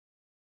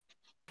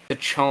the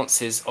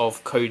chances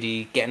of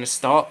Cody getting a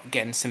start,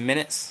 getting some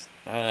minutes.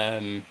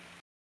 Because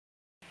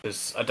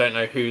I don't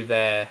know who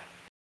they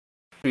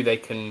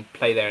can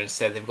play there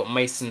instead. They've got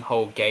Mason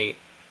Holgate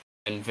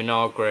and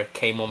Vinagre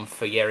came on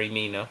for Yerry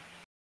Mina.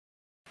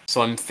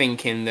 So I'm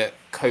thinking that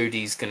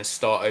Cody's going to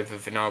start over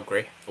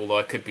Vinagre, although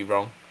I could be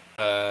wrong.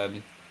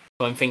 So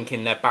I'm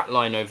thinking their back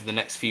line over the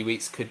next few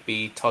weeks could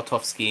be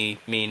Tartovsky,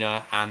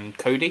 Mina, and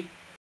Cody.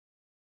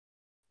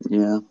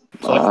 Yeah,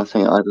 so I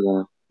think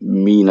either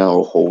Mina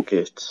or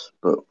Holgate,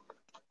 but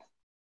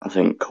I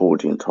think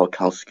Cody and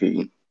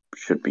Tarkowski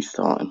should be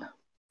starting.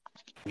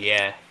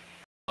 Yeah,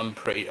 I'm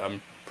pretty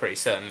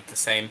certain of the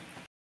same.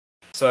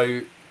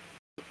 So,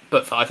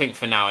 but I think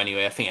for now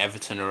anyway, I think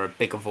Everton are a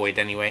big avoid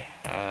anyway.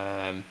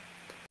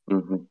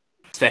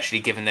 Especially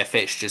given their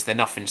fixtures, they're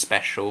nothing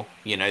special.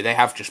 They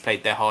have just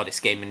played their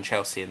hardest game in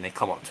Chelsea and they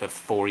come up to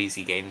 4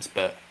 easy games.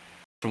 But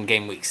from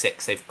game week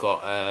 6, they've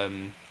got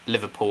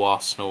Liverpool,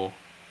 Arsenal,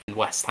 and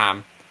West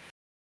Ham,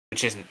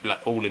 which isn't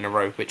all in a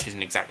row, which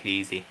isn't exactly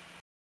easy.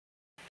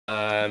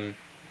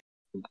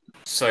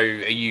 So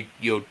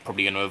you're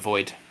probably going to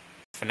avoid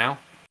for now?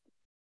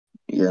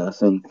 Yeah, I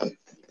think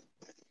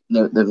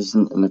there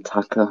isn't an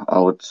attacker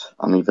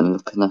I'm even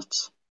looking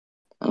at,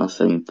 and I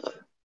think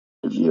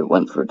if you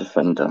went for a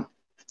defender,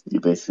 you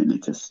basically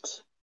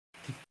just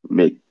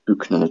make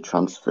Buchanan a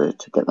transfer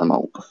to get them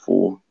out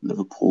before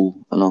Liverpool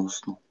and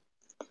Arsenal.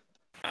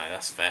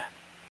 That's fair.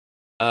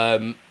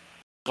 All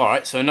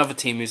right, so another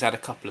team who's had a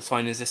couple of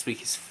signings this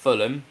week is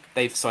Fulham.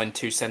 They've signed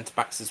 2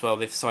 centre-backs as well.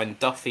 They've signed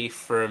Duffy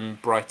from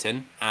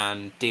Brighton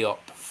and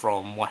Diop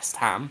from West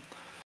Ham.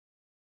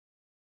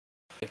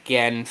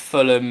 Again,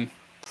 Fulham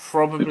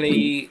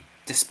probably,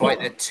 despite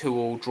their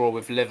 2-2 draw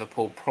with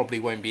Liverpool, probably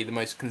won't be the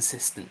most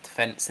consistent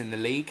defence in the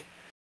league.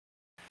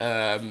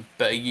 But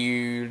are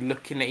you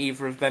looking at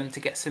either of them to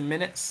get some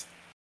minutes?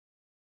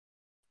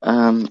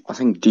 I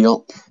think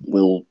Diop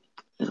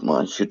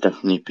should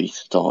definitely be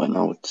starting.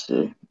 I would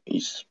say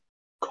he's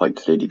quite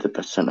clearly the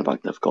best centre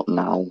back they've got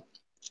now.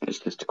 It's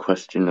just a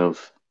question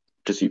of,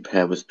 does he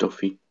pair with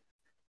Duffy,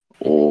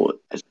 or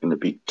is it going to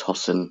be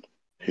Tosin,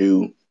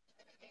 who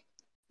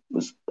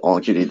was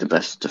arguably the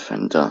best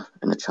defender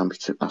in the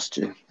Championship last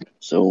year?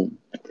 So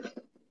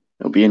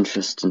it'll be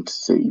interesting to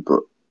see,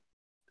 but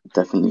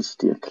definitely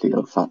steer clear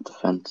of that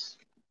defence.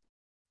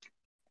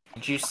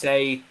 Did you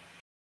say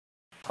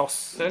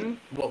Tosin?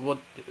 What?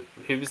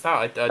 Who was that?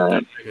 I don't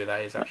know who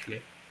that is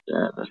actually.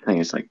 Yeah, the thing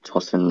is like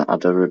Tosin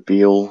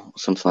Adarabioyo,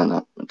 something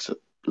like that. It's a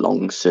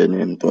long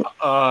surname, but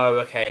Oh,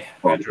 okay.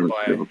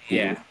 Adrabio. Liverpool.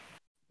 Yeah.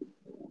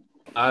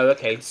 Oh,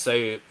 okay.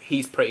 So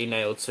he's pretty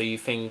nailed. So you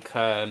think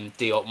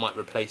Diop might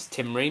replace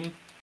Tim Ream?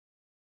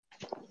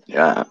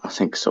 Yeah, I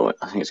think so.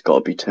 I think it's got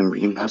to be Tim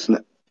Ream, hasn't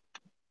it?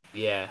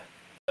 Yeah.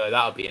 So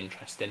that'll be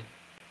interesting.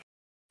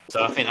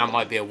 So I think that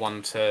might be a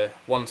one to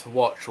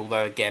watch.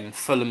 Although again,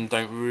 Fulham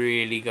don't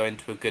really go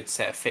into a good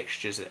set of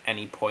fixtures at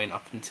any point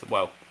up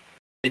until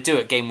they do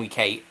at game week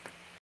 8.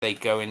 They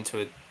go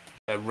into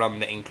a run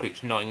that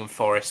includes Nottingham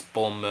Forest,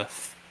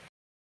 Bournemouth,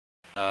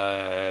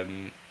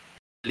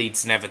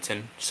 Leeds, and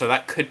Everton. So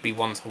that could be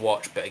one to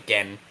watch. But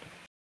again,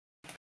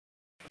 if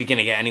you're going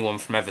to get anyone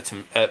from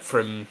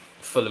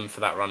Fulham for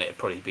that run, it'd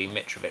probably be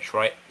Mitrovic,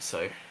 right?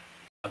 So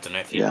I don't know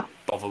if you'd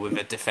bother with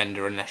a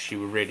defender unless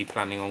you were really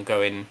planning on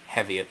going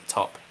heavy at the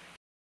top.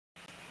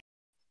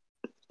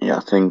 Yeah,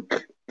 I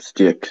think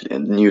still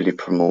newly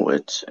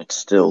promoted, it's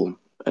still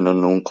an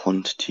unknown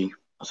quantity.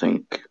 I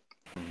think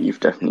you've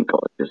definitely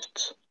got to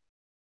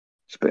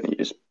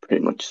it's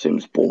pretty much the same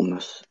as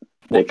Bournemouth.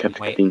 They kept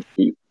a clean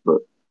sheet,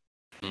 but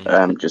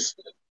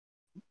just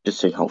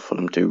see how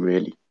Fulham do,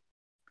 really.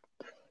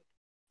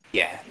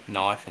 Yeah,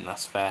 no, I think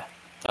that's fair.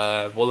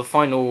 Well, the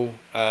final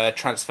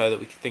transfer that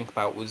we could think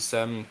about was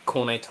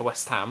Cornet to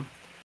West Ham.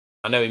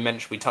 I know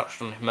we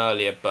touched on him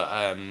earlier,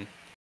 but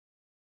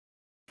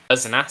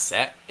as an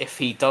asset, if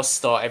he does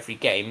start every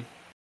game,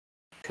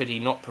 could he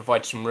not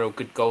provide some real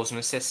good goals and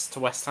assists to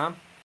West Ham?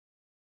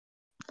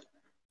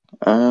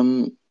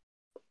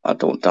 I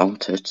don't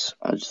doubt it.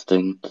 I just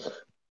think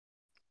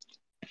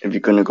if you're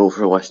going to go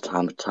for a West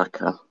Ham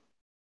attacker,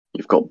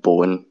 you've got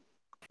Bowen,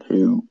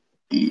 who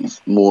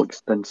is more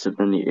expensive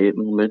than the 8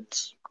 mil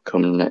mids,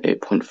 coming in at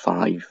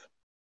 8.5.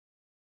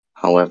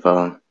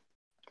 However,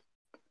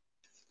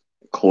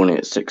 Cornet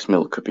at 6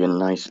 mil could be a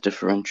nice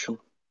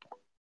differential.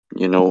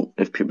 You know,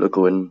 if people are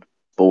going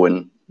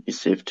Bowen, you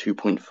save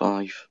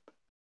 2.5.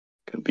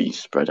 Could be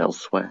spread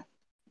elsewhere.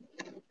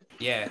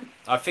 Yeah,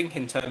 I think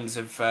in terms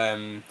of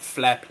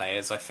flair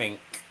players, I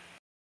think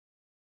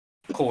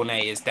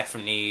Cornet is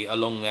definitely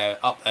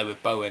up there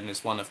with Bowen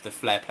as one of the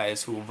flair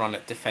players who will run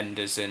at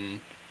defenders and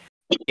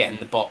get in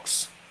the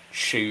box,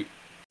 shoot,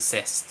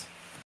 assist.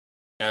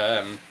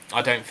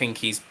 I don't think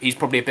he's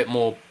probably a bit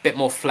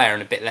more flair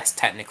and a bit less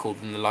technical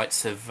than the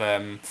likes of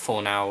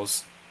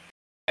Fornals,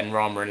 and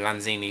Rama and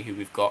Lanzini, who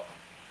we've got.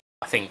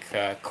 I think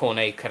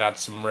Cornet could add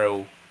some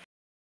real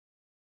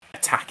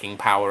attacking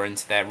power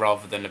into there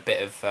rather than a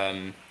bit of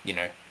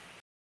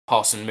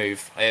pass and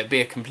move. It'd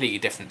be a completely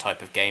different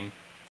type of game,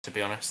 to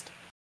be honest.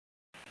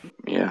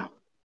 Yeah.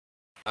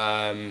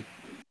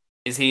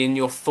 Is he in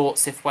your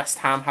thoughts if West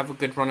Ham have a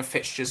good run of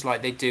fixtures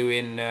like they do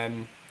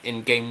in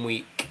game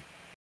week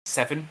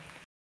 7?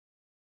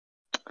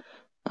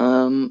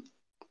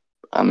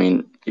 I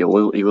mean, he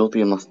will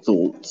be in my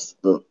thoughts,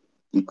 but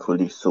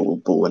equally so will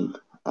Bowen,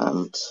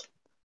 and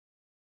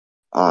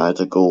I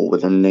either go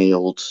with a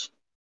nailed,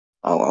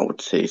 I would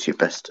say is your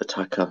best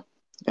attacker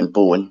in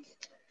Bowen,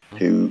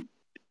 who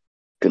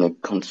gonna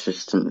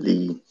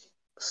consistently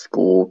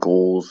score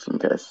goals and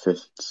get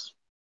assists.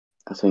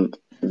 I think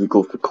if you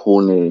go for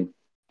Cornet,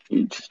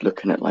 you're just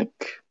looking at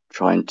like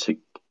trying to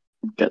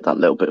get that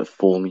little bit of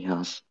form he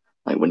has,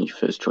 like when he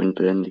first joined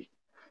Burnley.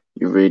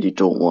 You really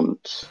don't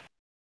want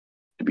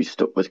to be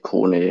stuck with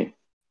Cornet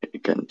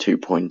getting 2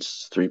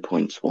 points, 3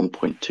 points, 1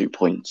 point, 2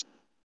 points,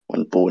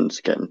 when Bowen's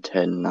getting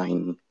 10,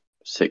 9,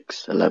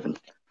 6, 11.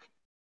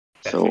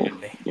 Definitely.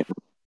 So, yeah.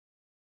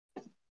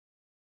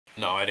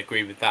 No, I'd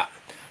agree with that.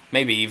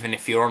 Maybe even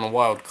if you're on a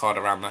wild card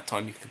around that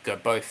time, you could go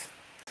both.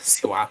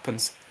 See what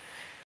happens.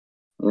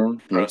 Yeah,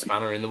 Throw a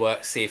spanner in the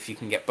works, see if you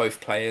can get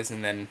both players,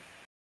 and then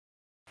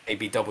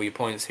maybe double your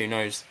points. Who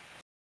knows?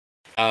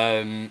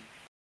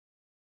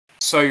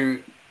 So,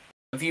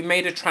 have you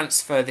made a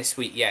transfer this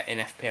week yet in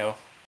FPL,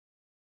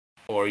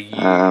 or are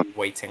you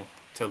waiting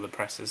till the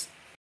presses?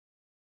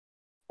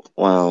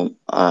 Well,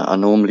 I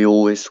normally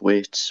always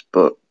wait,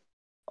 but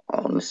I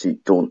honestly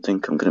don't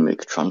think I'm going to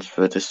make a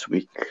transfer this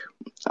week.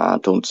 I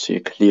don't see a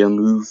clear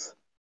move,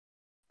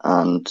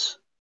 and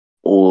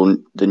all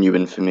the new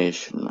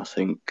information, I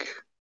think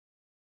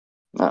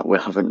that we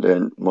haven't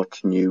learned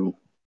much new.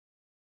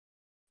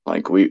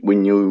 Like we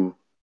knew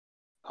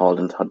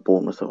Haaland had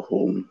Bournemouth at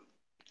home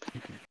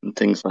and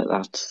things like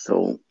that.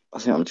 So I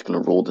think I'm just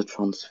going to roll the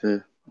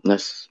transfer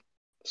unless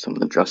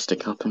something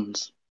drastic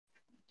happens.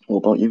 What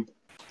about you?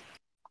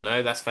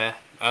 No, that's fair.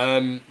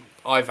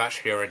 I've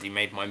actually already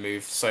made my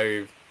move.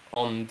 So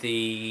on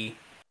the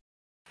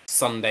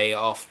Sunday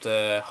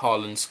after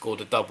Haaland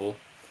scored a double,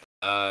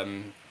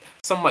 um,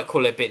 some might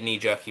call it a bit knee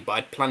jerky, but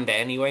I'd planned it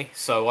anyway.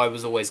 So I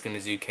was always going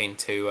to do Kane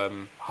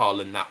to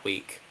Haaland that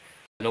week.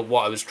 And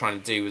what I was trying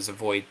to do was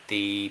avoid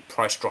the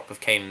price drop of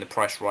Kane and the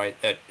price rise,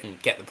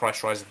 and get the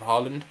price rise of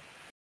Haaland.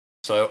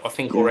 So I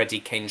think Yeah, already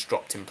Kane's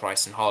dropped in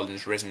price and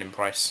Haaland's risen in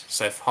price.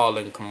 So if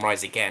Haaland can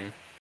rise again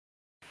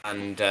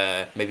and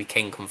maybe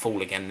Kane can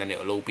fall again, then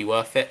it'll all be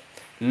worth it.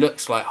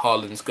 Looks like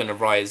Haaland's going to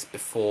rise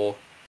before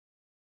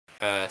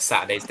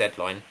Saturday's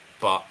deadline,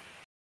 but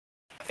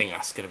I think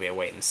that's going to be a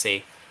wait and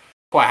see.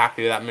 Quite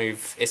happy with that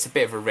move. It's a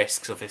bit of a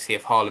risk, 'cause obviously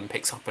if Haaland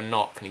picks up a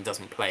knock and he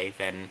doesn't play,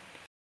 then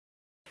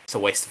it's a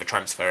waste of a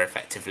transfer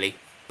effectively.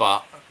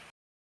 But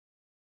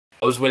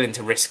I was willing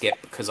to risk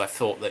it because I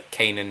thought that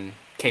Kane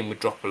would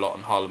drop a lot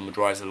and Haaland would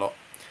rise a lot.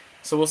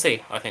 So we'll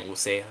see. I think we'll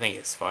see. I think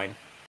it's fine.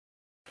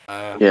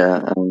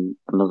 yeah.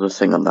 Another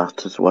thing on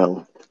that as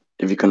well.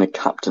 If you're going to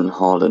captain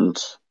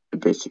Haaland, it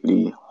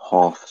basically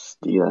halves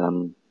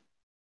the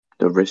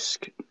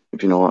risk.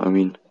 If you know what I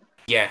mean.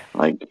 Yeah,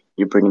 Like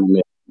you're bringing him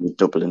in, you're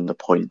doubling the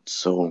points.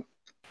 So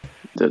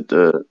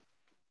the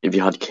if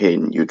you had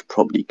Kane, you'd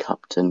probably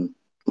captain.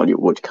 Well, you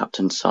would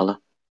captain Salah.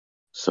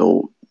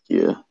 So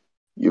you're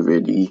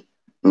really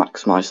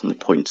maximising the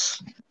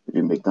points if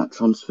you make that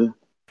transfer.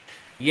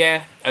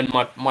 yeah. And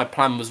my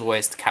plan was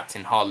always to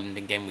captain Haaland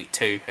in game week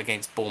 2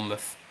 against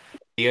Bournemouth.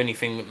 The only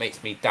thing that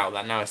makes me doubt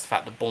that now is the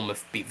fact that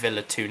Bournemouth beat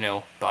Villa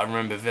 2-0. But I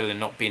remember Villa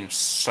not being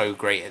so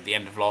great at the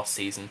end of last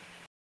season.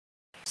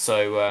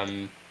 So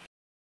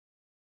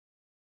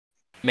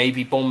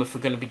maybe Bournemouth were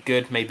going to be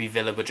good. Maybe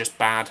Villa were just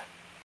bad.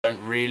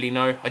 Don't really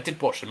know. I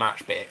did watch the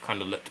match, but it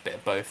kind of looked a bit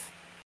of both.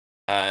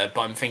 But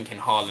I'm thinking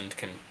Haaland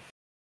can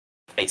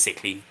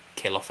basically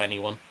kill off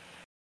anyone.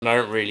 And I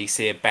don't really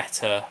see a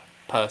better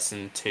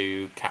person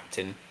to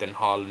captain than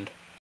Haaland.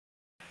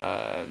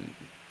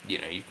 You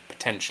could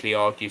potentially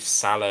argue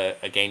Salah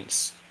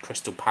against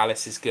Crystal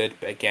Palace is good,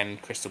 but again,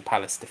 Crystal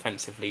Palace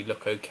defensively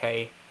look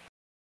okay.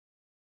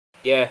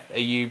 Yeah, are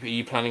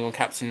you planning on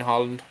captaining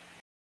Haaland?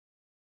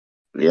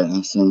 Yeah,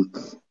 I think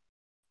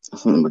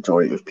the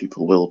majority of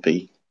people will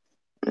be.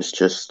 It's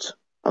just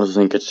I don't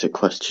think it's a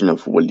question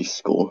of will he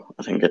score.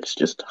 I think it's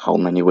just how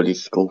many will he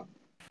score.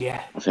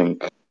 Yeah, I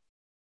think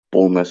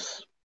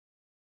Bournemouth,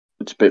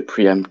 it's a bit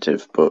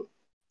preemptive, but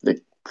they're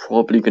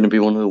probably going to be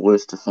one of the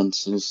worst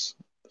defences.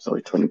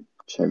 Sorry, 20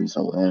 cherries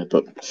out there,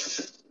 but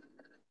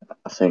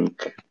I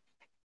think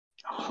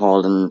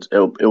Haaland,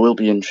 it will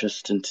be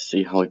interesting to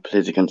see how he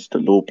plays against the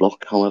low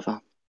block,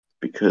 however,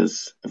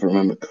 because if I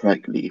remember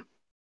correctly,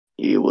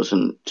 he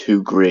wasn't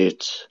too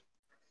great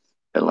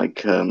at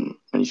when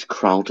he's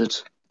crowded.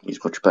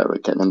 He's much better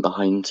at getting in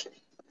behind.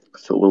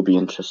 So it will be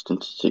interesting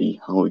to see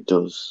how he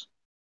does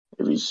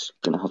if he's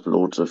going to have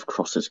loads of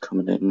crosses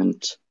coming in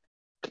and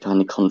can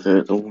he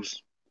convert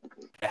those.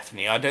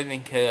 definitely. I don't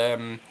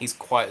think he's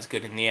quite as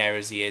good in the air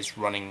as he is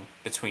running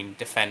between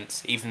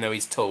defence, even though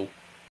he's tall.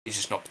 He's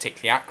just not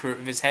particularly accurate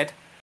with his head.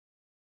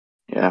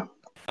 Yeah,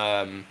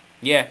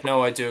 Yeah,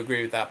 no, I do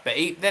agree with that. But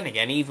then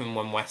again, even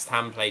when West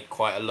Ham played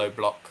quite a low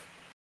block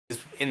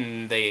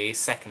in the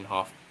second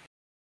half,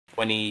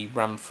 when he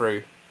ran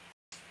through,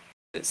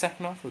 was it the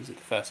second half or was it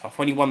the first half?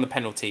 When he won the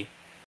penalty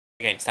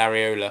against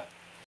Areola,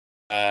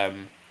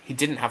 he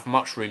didn't have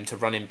much room to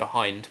run in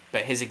behind,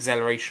 but his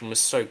acceleration was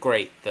so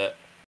great that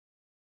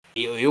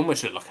he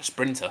almost looked like a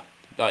sprinter.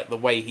 Like the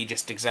way he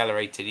just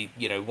accelerated, he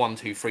 1,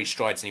 2, 3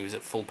 strides and he was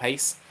at full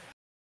pace.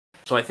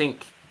 So I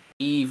think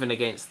even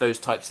against those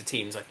types of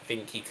teams, I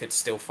think he could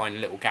still find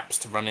little gaps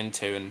to run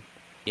into. And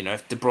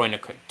if De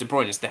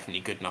Bruyne is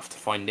definitely good enough to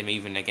find him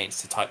even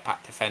against a tight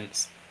packed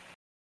defense.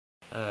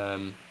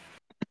 So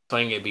I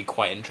think it'd be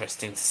quite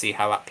interesting to see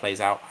how that plays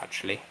out.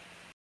 Actually,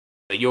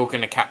 but you're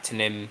going to captain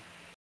him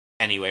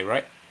anyway,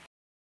 right?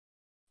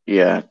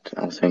 yeah,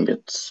 I think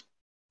it's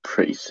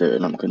pretty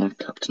certain I'm going to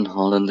captain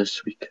Haaland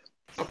this week.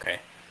 Okay.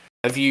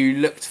 Have you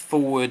looked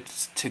forward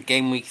to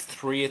game week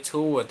 3 at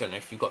all? I don't know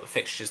if you've got the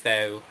fixtures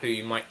there, who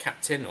you might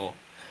captain or.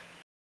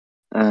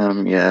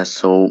 Yeah,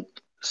 so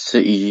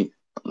City,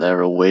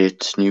 they're away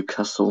to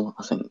Newcastle.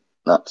 I think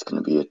that's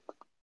going to be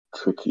a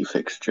tricky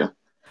fixture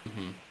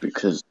Mm-hmm.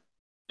 because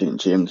St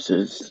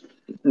James's,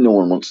 no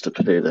one wants to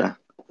play there,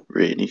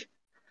 really.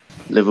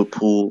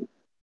 Liverpool,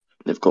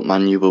 they've got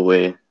Man U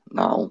away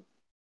now.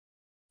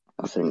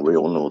 I think we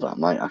all know that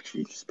might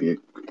actually just be a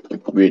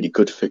really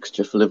good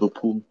fixture for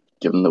Liverpool,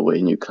 given the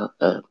way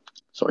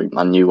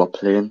Man U are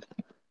playing.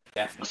 I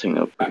Definitely. think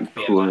they're That pretty could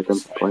be a poor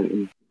against landslide.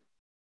 Brighton.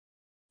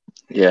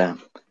 Yeah,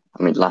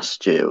 I mean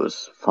last year it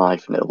was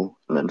 5-0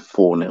 and then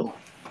 4-0.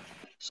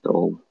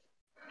 So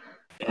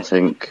I Yeah.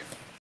 think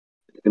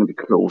it's going to be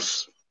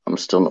close. I'm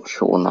still not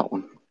sure on that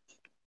one.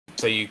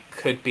 So you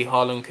could be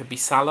Haaland, could be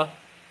Salah.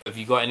 Have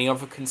you got any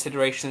other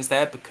considerations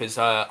there? Because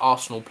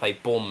Arsenal play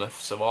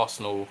Bournemouth, so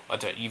Arsenal,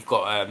 you've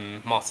got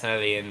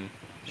Martinelli and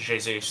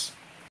Jesus.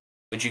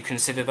 Would you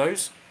consider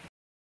those?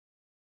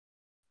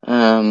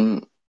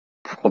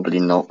 Probably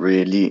not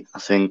really. I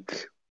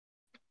think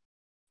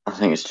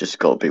it's just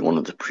got to be one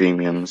of the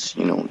premiums.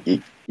 You know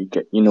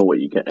what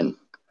you're getting,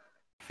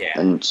 Yeah,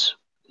 and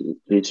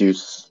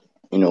Jesus,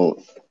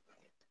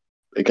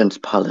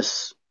 against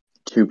Palace,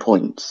 2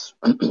 points,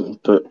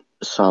 but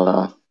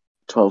Salah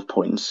 12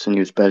 points, and he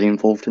was barely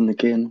involved in the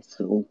game.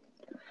 So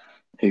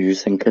who are you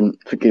thinking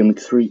for game week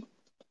 3?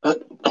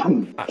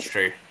 that's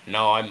true.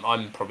 No,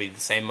 I'm probably the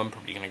same. I'm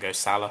probably going to go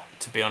Salah,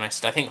 to be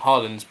honest. I think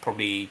Haaland's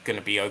probably going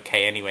to be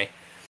okay anyway.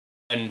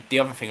 And the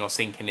other thing I was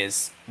thinking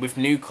is, with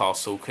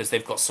Newcastle, because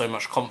they've got so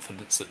much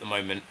confidence at the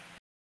moment,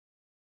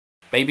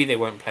 maybe they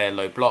won't play a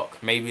low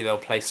block. Maybe they'll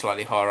play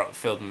slightly higher up the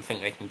field and think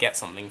they can get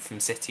something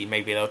from City.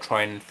 Maybe they'll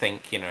try and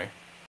think,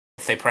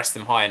 if they press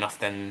them high enough,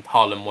 then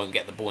Haaland won't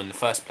get the ball in the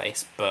first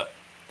place. But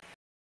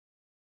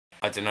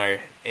I don't know.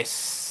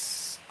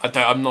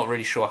 I'm not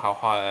really sure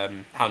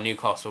how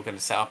Newcastle are going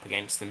to set up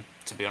against them.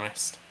 To be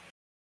honest,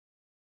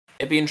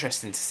 it'd be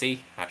interesting to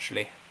see.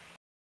 Actually,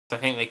 I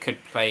think they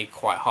could play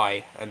quite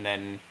high, and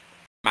then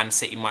Man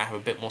City might have a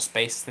bit more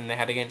space than they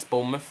had against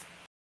Bournemouth.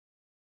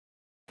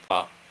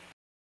 But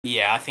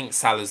yeah, I think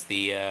Salah's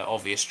the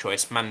obvious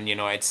choice. Man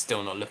United's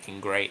still not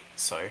looking great,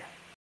 so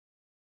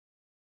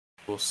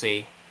we'll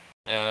see.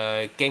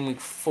 Game week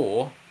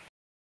 4,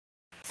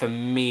 for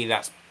me,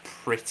 that's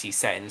pretty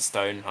set in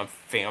stone.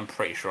 I'm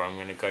pretty sure I'm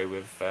going to go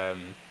with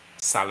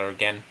Salah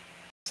again.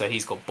 So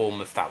he's got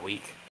Bournemouth that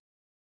week.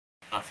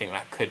 I think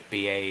that could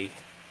be a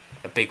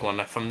big one.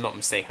 If I'm not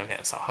mistaken, I think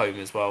it's at home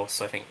as well.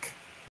 So I think,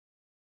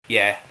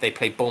 yeah, they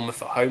play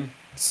Bournemouth at home.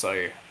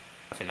 So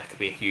I think that could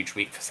be a huge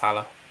week for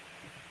Salah.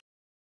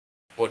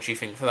 What do you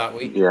think for that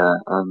week? Yeah,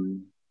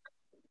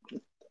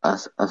 I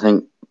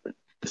think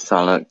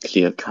Salah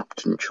clear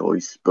captain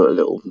choice, but a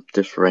little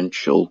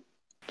differential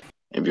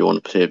if you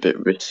want to play a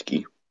bit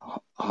risky.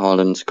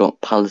 Haaland's got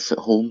Palace at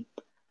home.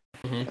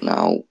 Mm-hmm.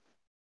 Now,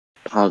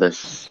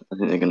 Palace, I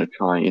think they're going to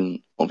try and,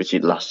 obviously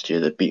last year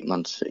they beat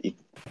Man City.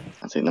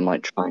 I think they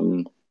might try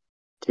and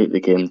take the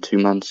game to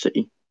Man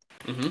City.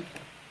 Mm-hmm.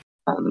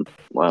 And,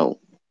 well,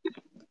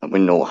 we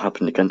know what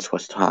happened against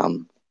West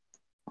Ham.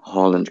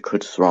 Haaland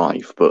could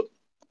thrive, but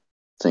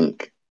I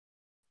think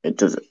it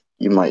does.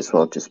 You might as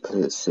well just play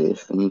it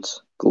safe and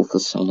go for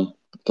Salah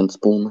against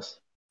Bournemouth.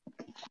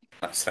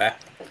 That's fair.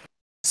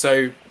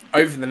 So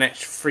over the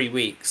next 3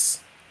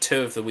 weeks,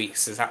 2 of the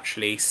weeks is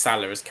actually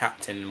Salah as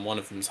captain, and one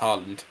of them's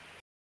Haaland.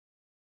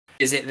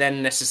 Is it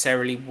then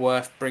necessarily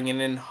worth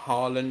bringing in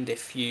Haaland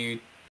if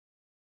you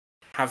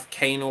have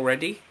Kane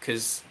already?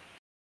 Because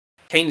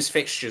Kane's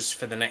fixtures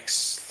for the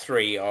next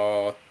 3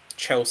 are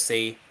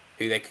Chelsea,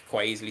 who they could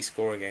quite easily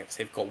score against.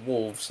 They've got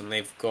Wolves and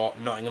they've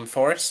got Nottingham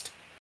Forest.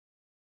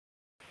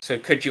 So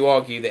could you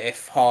argue that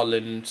if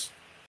Haaland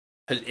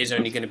is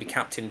only going to be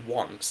captained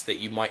once, that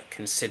you might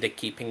consider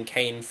keeping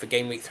Kane for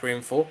game week 3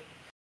 and 4?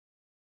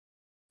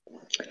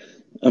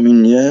 I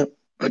mean, yeah.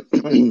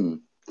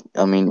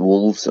 I mean,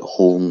 Wolves at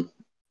home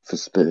for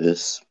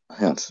Spurs.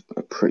 That's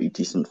a pretty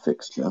decent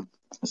fixture,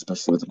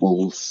 especially with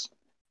Wolves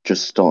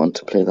just starting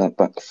to play that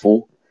back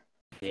 4.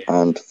 Yeah.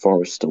 And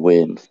Forest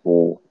away in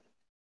 4.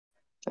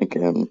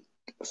 Again,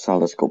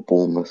 Salah's got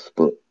Bournemouth,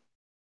 but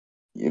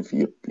if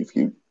you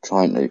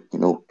trying to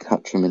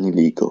catch him in the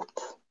league up,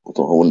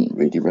 although I wouldn't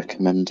really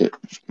recommend it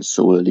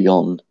so early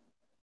on.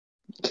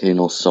 Kane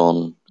or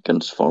Son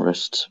against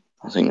Forest,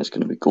 I think there's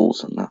going to be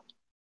goals in that.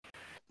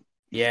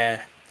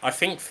 Yeah, I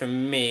think for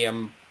me,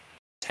 I'm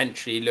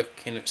potentially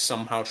looking at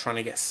somehow trying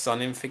to get Son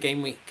in for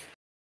game week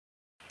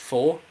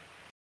 4.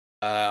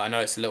 I know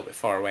it's a little bit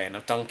far away, and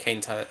I've done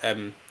Kane to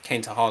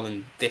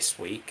Haaland this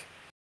week.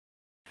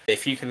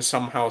 If you can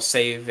somehow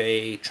save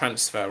a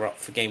transfer up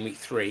for game week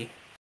 3,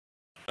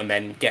 and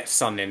then get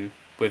Son in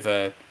with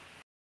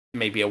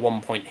maybe a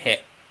 1 point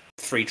hit,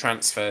 3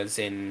 transfers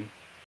in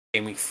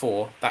game week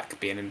 4, that could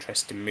be an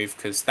interesting move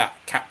because that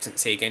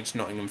captaincy against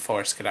Nottingham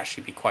Forest could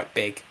actually be quite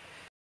big.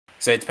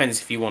 So it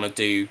depends if you want to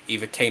do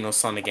either Kane or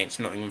Son against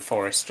Nottingham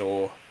Forest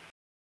or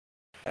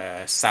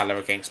Salah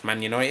against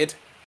Man United.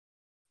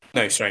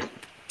 No, sorry,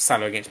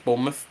 Salah against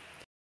Bournemouth.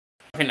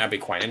 I think that'd be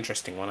quite an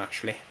interesting one,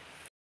 actually.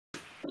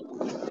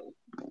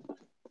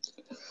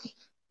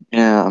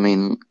 Yeah, I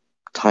mean,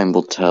 time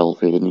will tell,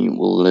 really.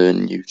 We'll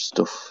learn new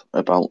stuff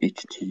about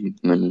each team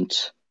and,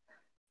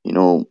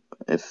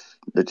 if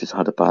they just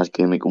had a bad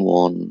game week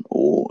 1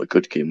 or a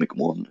good game week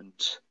 1. And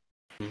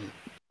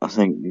I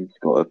think we've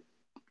got to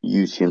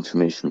use the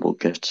information we'll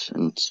get,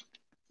 and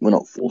we're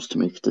not forced to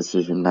make a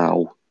decision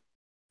now.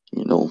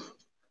 We're to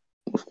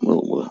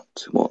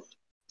what,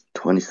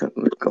 27?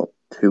 We've got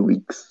 2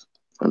 weeks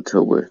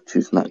until we're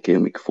choosing that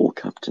game week 4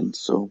 captain.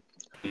 So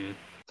I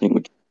think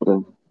we've got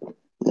to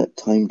let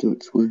time do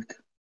its work.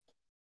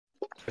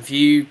 Have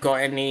you got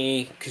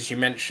any? Because you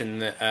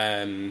mentioned that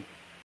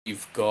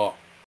you're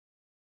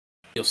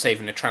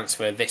saving a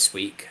transfer this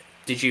week.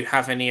 Did you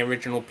have any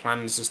original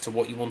plans as to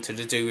what you wanted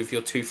to do with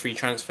your 2 free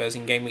transfers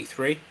in game week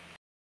 3?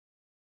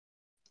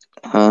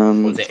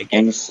 Or is it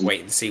again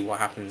wait and see what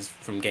happens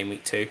from game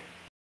week 2?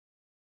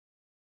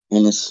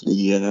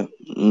 Honestly,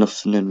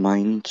 nothing in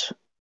mind.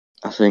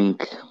 I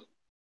think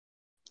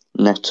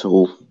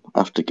Neto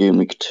after game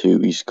week 2,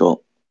 he's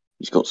got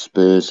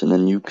Spurs and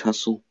then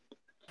Newcastle.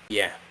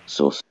 Yeah.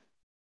 So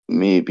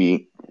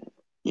maybe,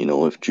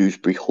 if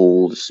Dewsbury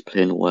Hall is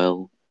playing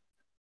well,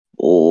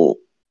 or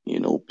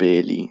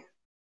Bailey.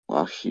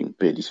 Well, actually,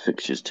 Bailey's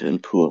fixtures turn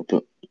poor,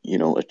 but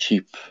a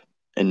cheap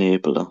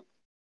enabler.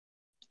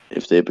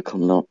 If they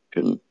become an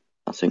option,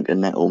 I think a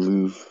Neto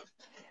move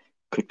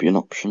could be an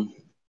option.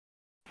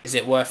 Is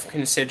it worth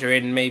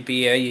considering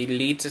maybe a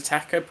Leeds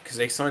attacker? Because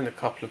they signed a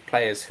couple of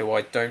players who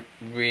I don't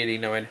really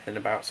know anything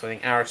about. So I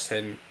think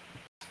Aronson,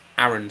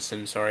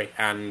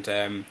 and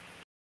I'm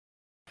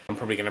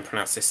probably going to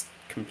pronounce this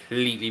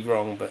completely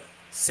wrong, but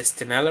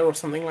Sistinella or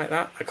something like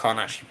that. I can't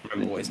actually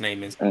remember what his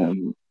name is.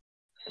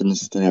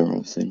 Sinistero,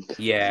 I think,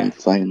 Yeah. from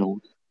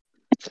Feyenoord.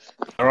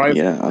 All right.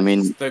 Yeah, I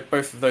mean,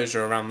 both of those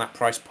are around that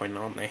price point,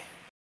 aren't they?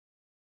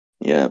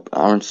 yeah,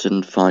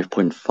 Aronson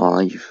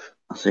 5.5.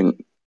 I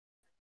think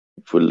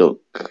if we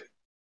look,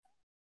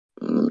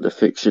 the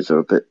fixtures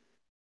are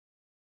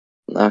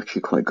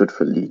actually quite good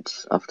for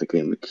Leeds after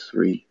game week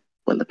 3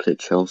 when they played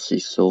Chelsea.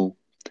 So,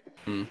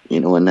 a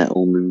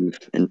Neto move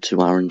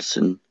into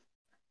Aronson,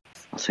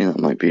 I think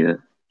that might be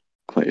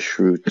quite a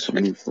shrewd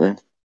move there.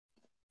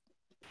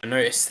 I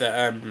noticed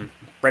that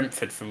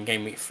Brentford from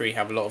game week 3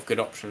 have a lot of good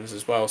options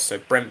as well. So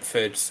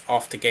Brentford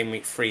after game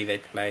week 3 they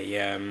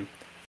play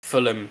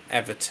Fulham,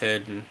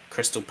 Everton,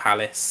 Crystal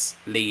Palace,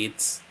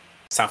 Leeds,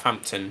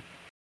 Southampton,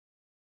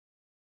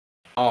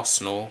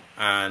 Arsenal,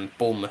 and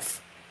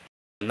Bournemouth,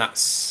 and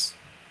that's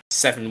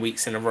 7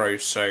 weeks in a row.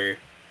 So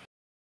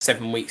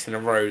 7 weeks in a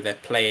row they're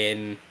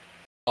playing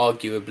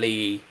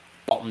arguably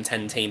bottom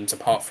 10 teams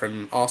apart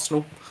from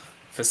Arsenal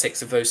for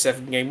 6 of those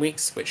 7 game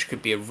weeks, which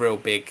could be a real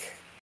big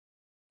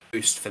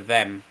boost for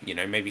them.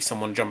 Maybe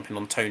someone jumping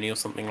on Tony or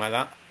something like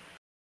that.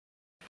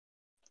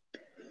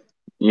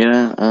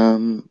 Yeah,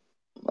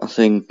 I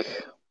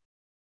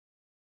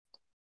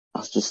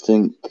just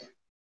think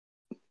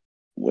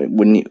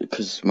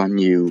because Man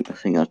U, I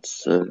think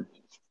that's not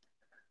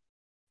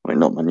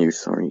Man U,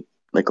 sorry.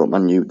 They got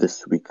Man U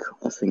this week.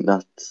 I think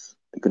that's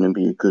going to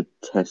be a good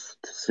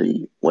test to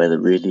see where they're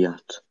really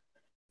at.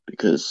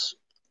 Because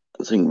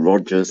I think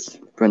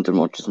Brendan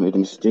Rodgers made a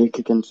mistake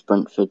against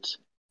Brentford,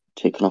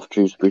 taking off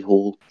Dewsbury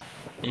Hall,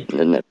 and then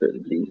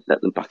inevitably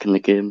let them back in the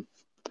game.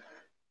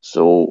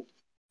 So,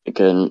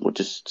 again, we'll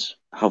just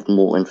have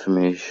more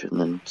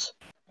information, and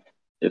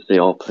if they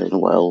are playing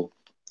well,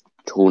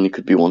 Tony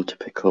could be one to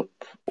pick up,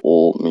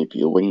 or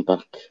maybe a wing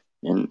back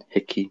in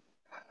Hickey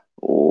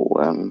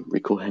or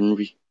Rico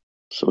Henry.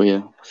 So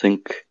yeah, I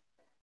think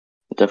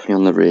definitely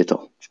on the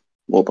radar.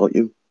 What about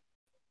you?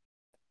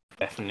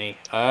 Definitely.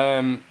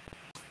 Well,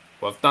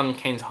 I've done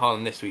Kane to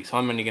Haaland this week, so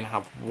I'm only going to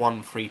have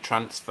one free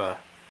transfer.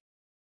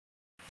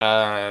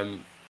 But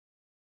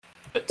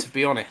to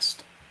be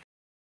honest,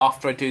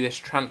 after I do this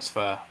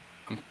transfer,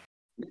 I'm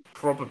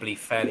probably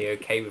fairly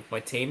okay with my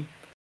team.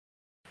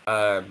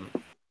 Am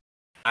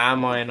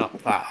I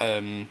up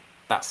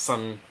that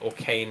Son or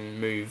Kane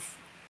move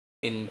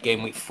in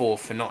game week 4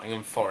 for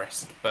Nottingham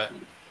Forest? But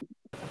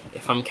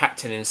if I'm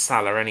captaining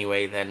Salah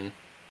anyway, then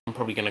I'm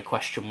probably going to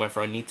question whether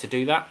I need to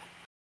do that.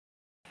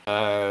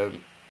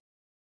 I'm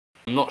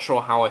not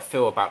sure how I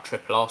feel about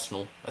triple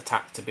Arsenal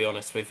attack, to be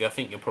honest with you. I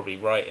think you're probably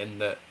right in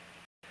that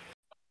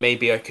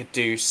maybe I could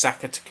do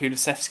Saka to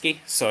Kulusevski.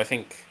 So I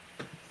think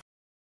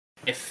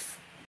if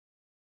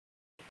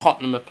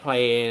Tottenham are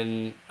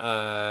playing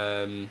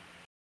Nottingham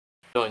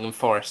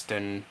Forest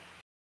and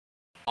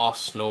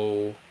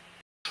Arsenal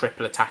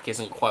triple attack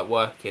isn't quite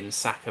working,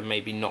 Saka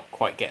maybe not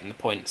quite getting the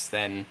points,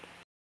 then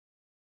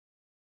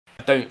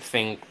I don't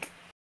think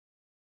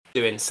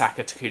doing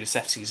Saka to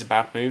Kulusevski is a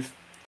bad move.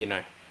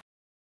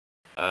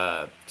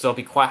 So I'll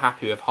be quite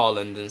happy with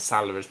Haaland and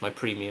Salah as my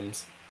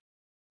premiums.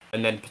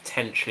 And then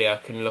potentially I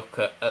can look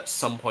at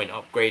some point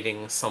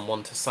upgrading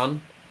someone to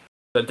Son.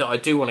 But I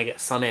do want to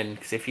get Son in,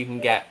 because if you can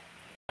get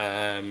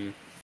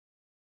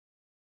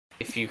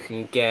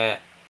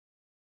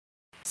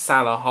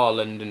Salah,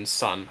 Haaland, and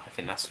Son, I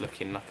think that's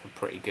looking like a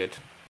pretty good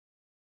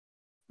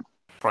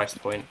price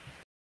point.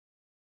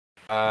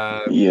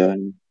 Yeah,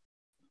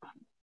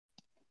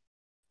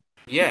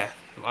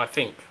 I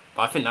think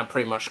that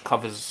pretty much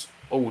covers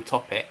all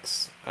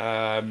topics.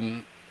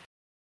 Do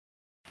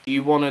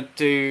you want to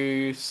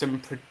do some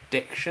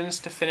predictions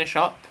to finish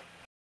up?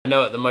 I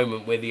know at the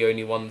moment we're the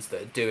only ones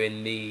that are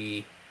doing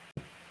the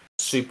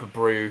Super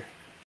Brew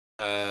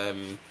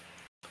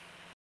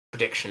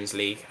predictions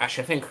league.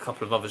 Actually, I think a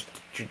couple of others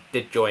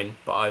did join,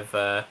 but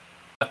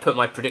I put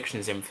my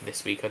predictions in for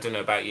this week. I don't know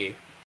about you.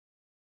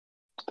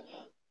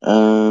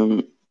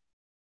 I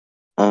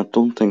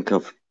don't think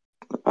I've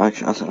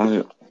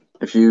actually.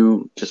 If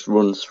you just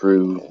run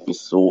through your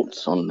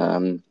thoughts on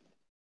the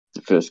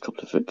first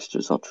couple of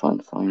fixtures, I'll try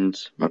and find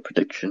my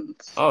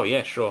predictions. Oh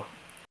yeah, sure.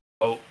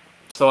 Well,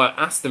 so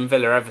Aston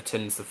Villa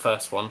Everton's the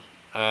first one.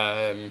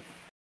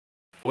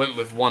 I went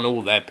with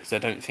 1-1 there because I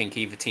don't think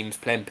either team's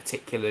playing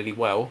particularly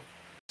well.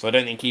 So I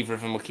don't think either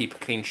of them will keep a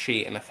clean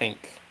sheet, and I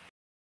think,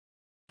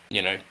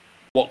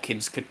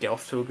 Watkins could get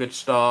off to a good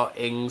start.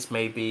 Ings,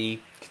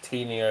 maybe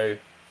Coutinho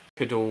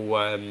could all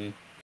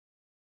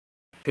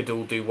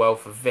do well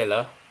for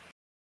Villa.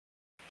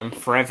 And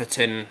for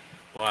Everton,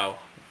 well,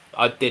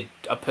 I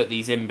put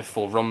these in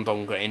before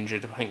Rondon got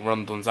injured. I think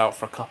Rondon's out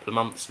for a couple of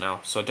months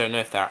now, so I don't know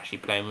if they're actually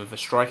playing with a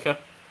striker.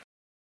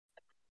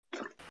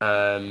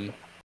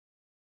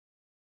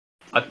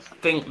 I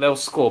think they'll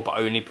score, but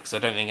only because I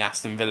don't think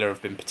Aston Villa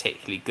have been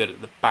particularly good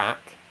at the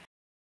back.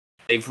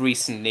 They've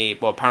recently,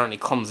 apparently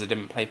Konza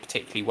didn't play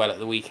particularly well at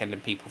the weekend,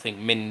 and people think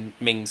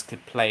Mings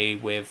could play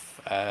with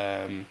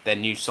their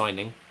new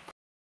signing.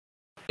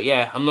 But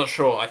yeah, I'm not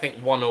sure. I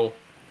think 1-1,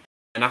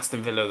 and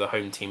Aston Villa are the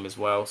home team as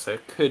well, so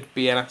it could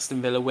be an Aston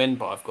Villa win,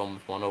 but I've gone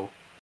with 1-1.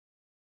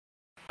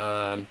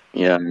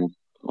 Yeah,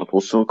 I've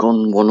also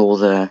gone 1-1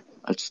 there.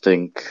 I just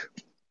think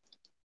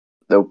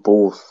they're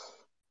both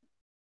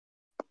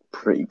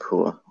pretty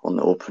poor on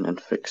the opening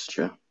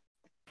fixture.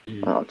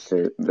 I'd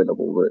say Villa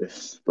will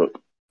worse, but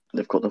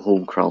they've got the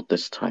home crowd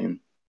this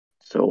time,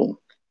 so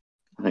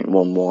I think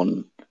 1-1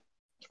 is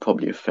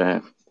probably a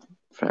fair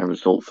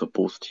result for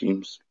both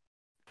teams.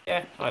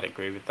 Yeah, I'd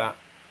agree with that.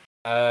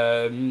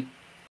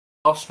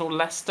 Arsenal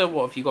Leicester,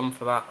 what have you gone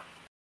for that?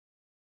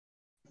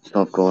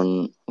 So I've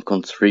gone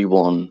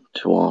 3-1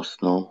 to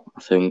Arsenal.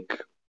 I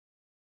think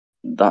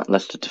that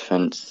Leicester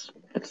defence,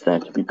 it's there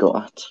to be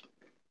got at.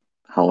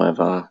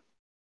 However,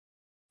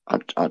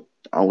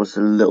 I was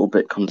a little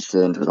bit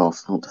concerned with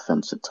Arsenal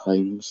defence at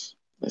times,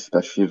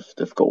 especially if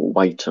they've got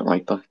White at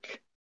right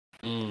back.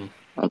 I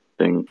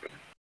think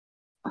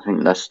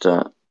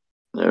Leicester,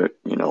 they're,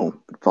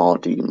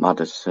 Vardy,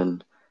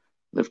 Maddison,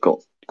 they've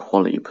got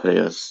quality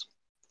players.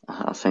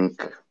 I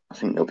think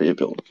they'll be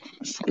able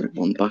to get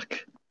one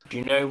back. Do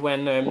you know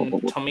when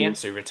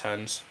Tomiyasu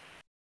returns?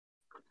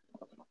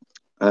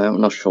 I'm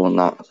not sure on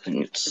that. I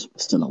think it's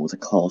still out with a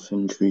calf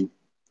injury,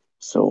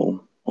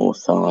 or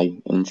thigh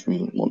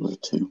injury, one of the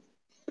two.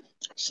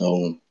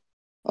 So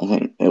I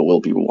think it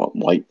will be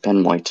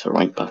Ben White at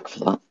right back for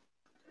that.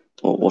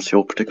 What's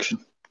your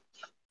prediction?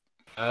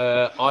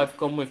 I've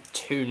gone with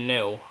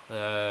 2-0.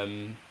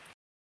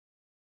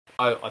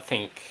 I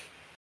think,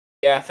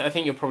 yeah, I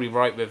think you're probably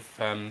right with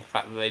the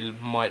fact that they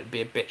might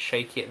be a bit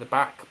shaky at the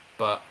back,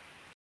 but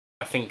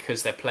I think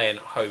because they're playing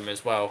at home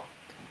as well,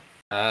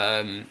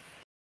 they've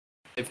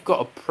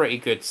got a pretty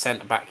good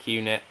centre back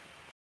unit.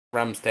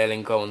 Ramsdale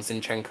in goal and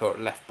Zinchenko at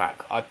left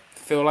back. I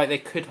feel like they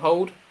could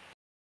hold.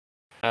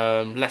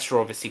 Leicester are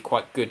obviously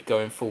quite good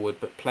going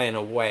forward, but playing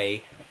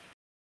away,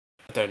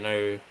 I don't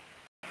know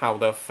how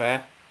they'll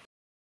fare.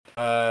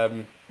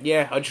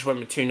 Yeah, I just went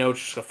with 2-0.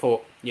 Just I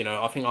thought,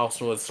 I think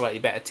Arsenal is a slightly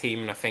better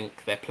team, and I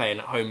think they're playing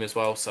at home as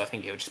well. So I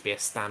think it would just be a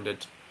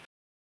standard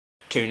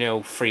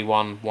 2-0,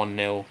 3-1,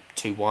 1-0,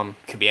 2-1.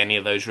 Could be any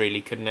of those,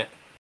 really, couldn't it?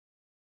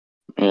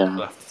 Yeah.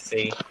 We'll have to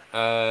see.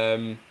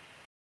 Then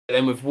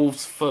with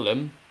Wolves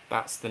Fulham,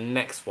 that's the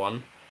next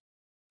one.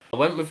 I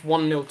went with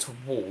 1-0 to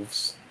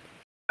Wolves.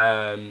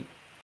 And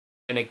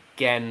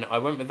again, I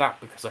went with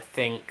that because I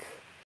think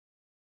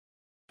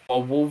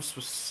while Wolves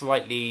was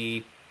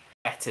slightly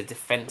better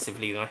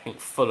defensively than I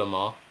think Fulham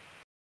are,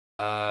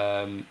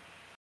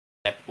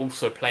 they're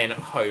also playing at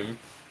home,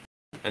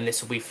 and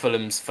this will be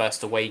Fulham's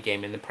first away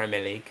game in the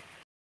Premier League.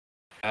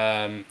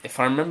 If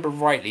I remember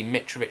rightly,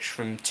 Mitrovic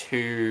from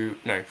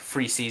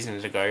 3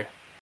 seasons ago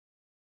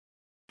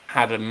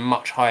had a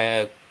much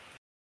higher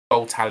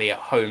goal tally at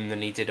home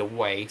than he did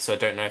away, so I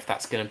don't know if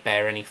that's going to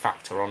bear any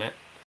factor on it.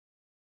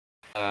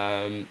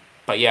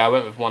 But yeah, I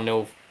went with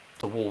 1-0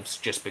 to Wolves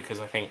just because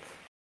I think,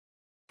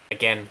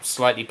 again,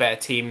 slightly better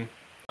team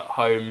at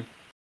home.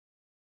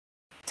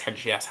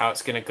 Potentially that's how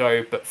it's going to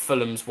go, but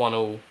Fulham's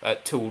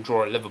 1-2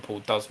 draw at Liverpool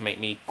does make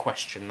me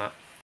question that.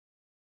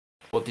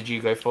 What did you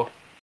go for?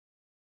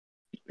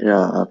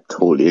 Yeah, I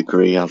totally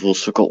agree. I've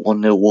also got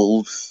 1-0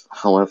 Wolves.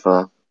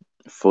 However,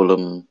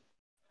 Fulham,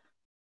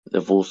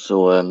 they've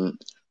also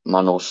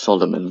Manor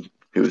Solomon,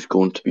 who's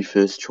going to be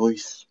first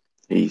choice.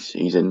 He's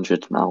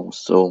injured now,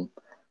 so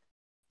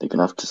they're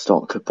gonna have to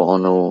start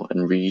Cabano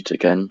and Reed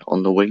again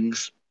on the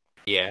wings.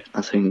 Yeah.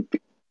 I think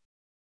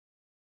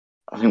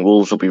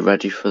Wolves will be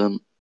ready for them,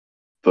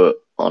 but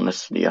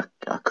honestly, I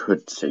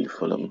could see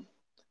Fulham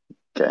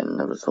getting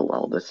the result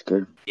out of this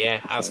game.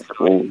 Yeah, as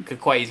could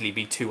could quite easily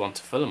be 2-1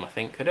 to Fulham, I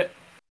think, could it?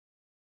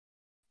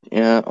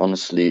 Yeah,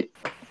 honestly,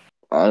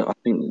 I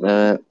think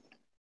I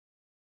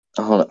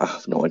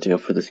have no idea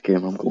for this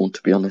game. I'm going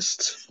to be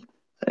honest.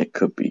 It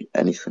could be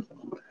anything.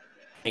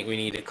 I think we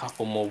need a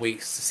couple more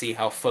weeks to see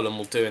how Fulham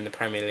will do in the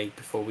Premier League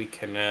before we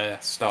can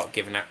start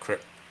giving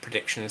accurate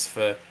predictions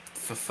for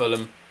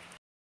Fulham.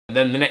 And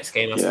then the next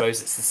game, I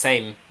suppose it's the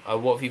same.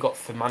 What have you got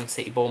for Man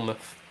City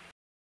Bournemouth?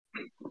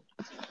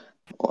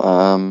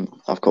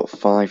 I've got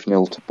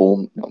 5-0 to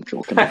Bournemouth. No, I'm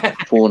joking.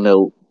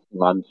 4-0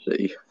 Man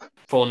City.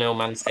 4-0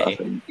 Man City. I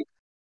think.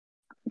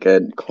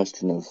 Again,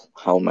 question of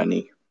how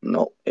many,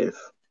 not if.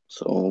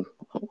 So,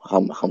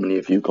 how many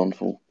have you gone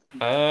for?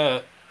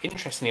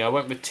 interestingly, I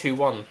went with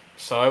 2-1.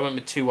 So I went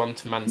with 2-1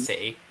 to Man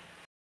City.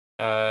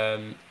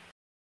 I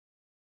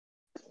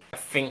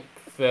think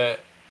that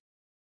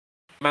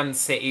Man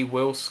City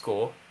will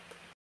score.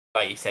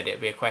 Like you said,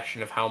 it'll be a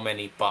question of how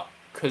many, but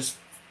because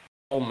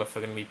Bournemouth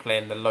are going to be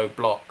playing the low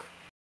block,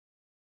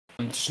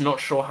 I'm just not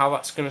sure how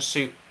that's going to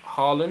suit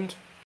Haaland.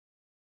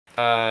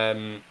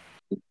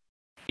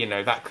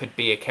 That could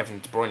be a Kevin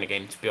De Bruyne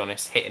game, to be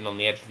honest, hitting on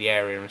the edge of the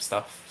area and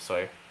stuff.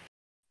 So,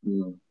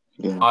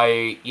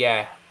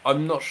 Yeah.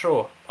 I'm not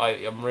sure.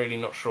 I'm really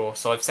not sure.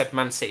 So I've said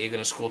Man City are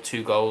going to score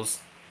 2 goals.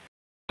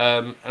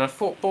 And I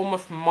thought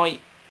Bournemouth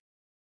might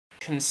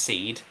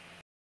concede,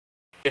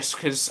 just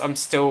because I'm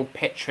still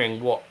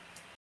picturing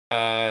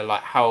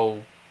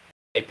how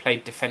they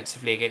played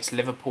defensively against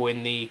Liverpool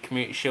in the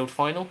Community Shield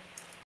final.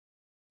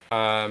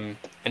 And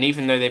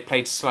even though they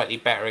played slightly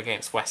better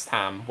against West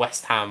Ham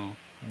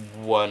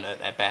weren't at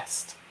their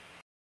best.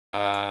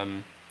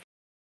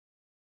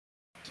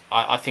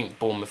 I think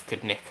Bournemouth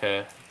could nick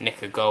a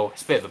goal.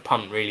 It's a bit of a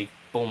punt, really,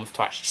 Bournemouth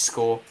to actually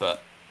score,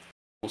 but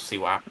we'll see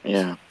what happens.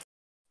 Yeah.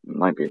 It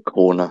might be a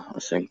corner, I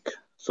think.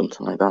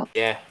 Something like that.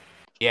 Yeah,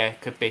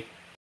 it could be.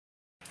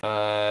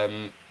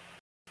 And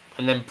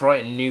then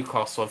Brighton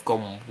Newcastle, I've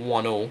gone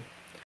 1-1.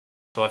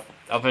 So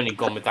I've only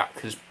gone with that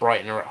because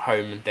Brighton are at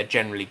home and they're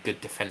generally good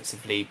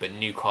defensively, but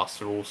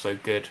Newcastle are also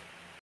good.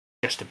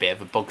 Just a bit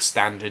of a bog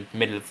standard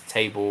middle of the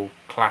table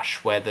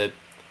clash where the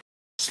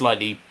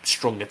slightly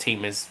stronger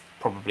team is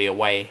probably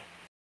away.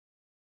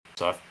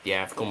 So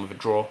I've gone with a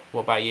draw.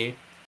 What about you?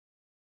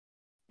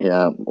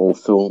 Yeah,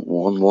 also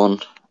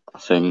 1-1. I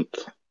think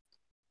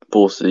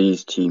both of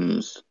these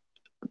teams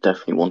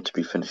definitely want to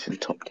be finishing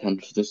top 10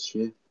 for this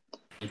year.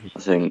 Mm-hmm. I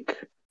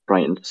think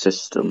Brighton's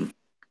system,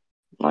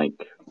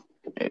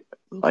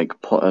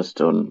 Potter's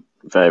done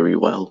very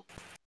well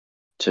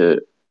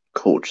to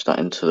coach that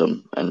into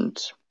them, and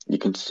you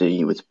can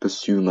see with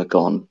Basuma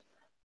gone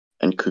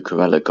and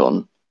Cucurella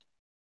gone,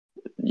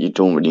 you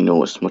don't really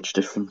notice much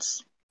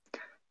difference.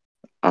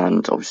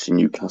 And obviously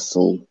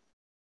Newcastle,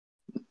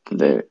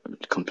 they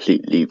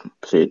completely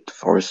played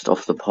Forest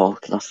off the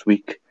park last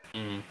week.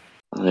 Mm.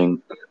 I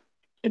think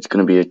it's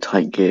going to be a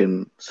tight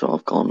game, so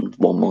I've gone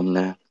 1-1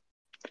 there.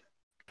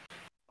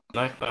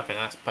 No, I think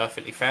that's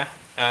perfectly fair.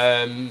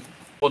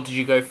 What did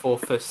you go for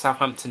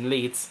Southampton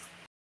Leeds?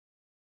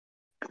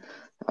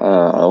 I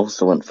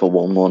also went for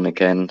 1-1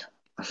 again.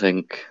 I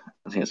think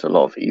it's a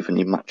lot of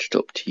evenly matched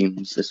up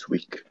teams this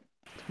week.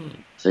 I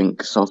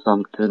think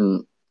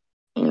Southampton,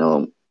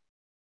 not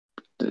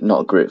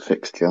a great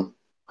fixture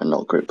and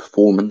not a great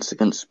performance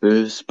against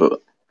Spurs,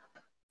 but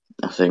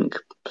I think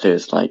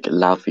players like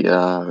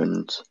Lavia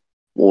and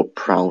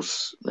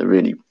Ward-Prowse, they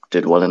really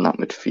did well in that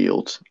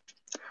midfield.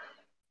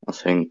 I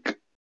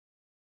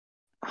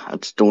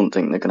just don't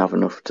think they're going to have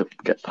enough to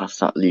get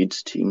past that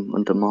Leeds team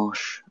under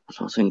Marsh.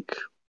 So I think,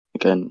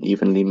 again,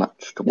 evenly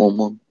matched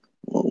 1-1.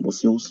 What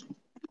was yours?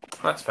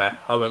 That's fair.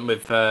 I went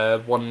with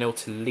 1-0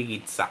 to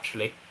Leeds,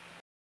 actually.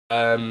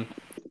 I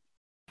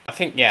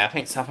think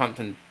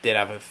Southampton did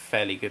have a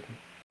fairly good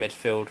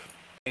midfield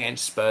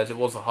against Spurs. It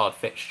was a hard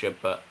fixture,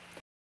 but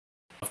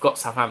I've got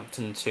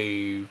Southampton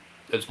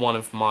as one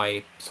of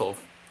my sort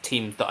of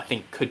teams that I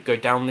think could go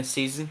down this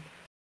season,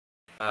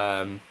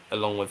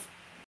 along with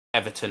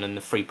Everton and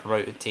the 3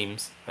 promoted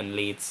teams and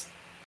Leeds.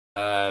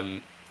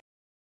 I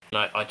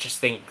just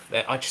think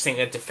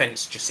their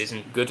defence just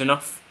isn't good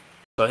enough.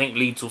 So I think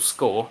Leeds will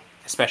score,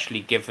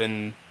 especially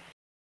given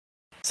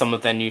some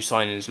of their new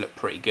signings look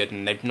pretty good,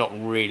 and they've not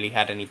really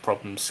had any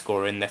problems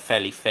scoring. They're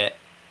fairly fit,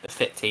 a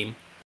fit team.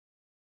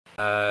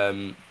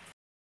 And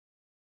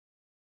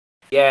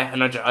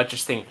I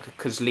just think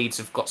because Leeds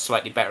have got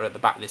slightly better at the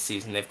back this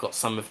season, they've got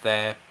some of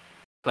their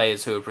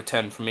players who have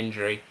returned from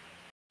injury.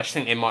 I just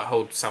think they might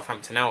hold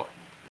Southampton out.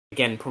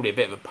 Again, probably a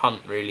bit of a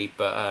punt, really,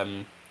 but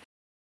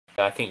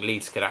I think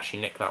Leeds could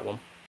actually nick that one.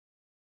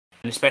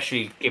 And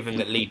especially given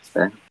that Leeds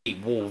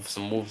beat Wolves,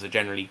 and Wolves are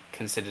generally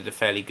considered a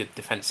fairly good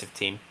defensive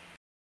team.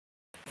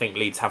 I think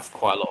Leeds have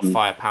quite a lot of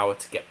firepower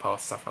to get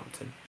past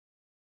Southampton.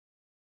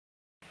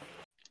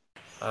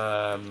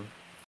 And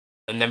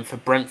then for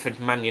Brentford,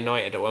 Man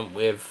United, I went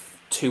with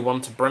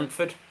 2-1 to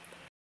Brentford.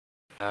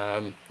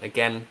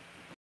 Again,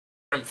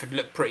 Brentford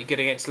looked pretty good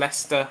against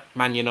Leicester.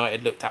 Man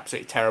United looked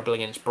absolutely terrible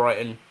against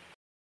Brighton.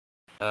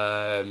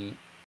 So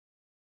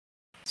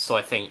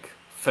I think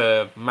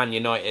for Man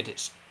United,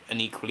 it's an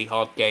equally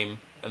hard game,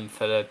 and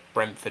for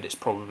Brentford, it's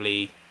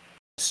probably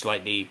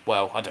slightly,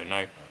 I don't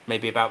know,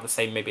 maybe about the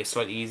same, maybe a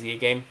slightly easier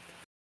game.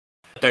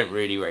 I don't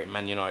really rate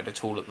Man United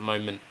at all at the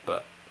moment,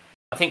 but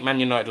I think Man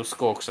United will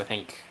score because I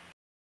think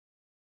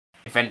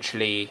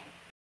eventually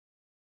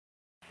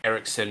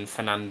Eriksen,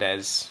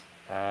 Fernandes,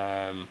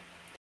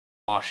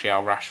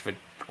 Martial, Rashford,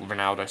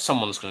 Ronaldo,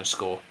 someone's going to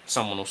score.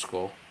 Someone will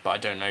score, but I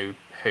don't know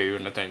who,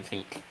 and I don't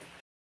think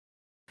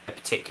they're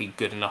particularly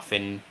good enough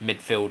in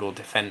midfield or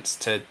defence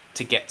to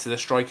get to the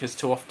strikers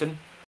too often.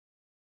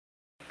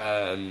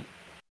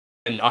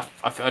 And I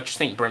just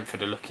think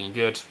Brentford are looking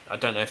good. I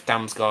don't know if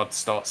Damsgaard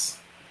starts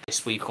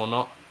this week or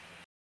not,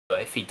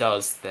 but if he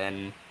does,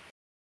 then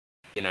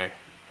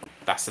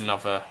that's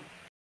another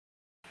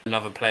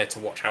player to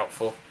watch out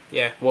for.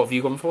 Yeah, what have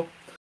you gone for?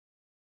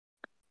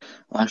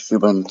 I actually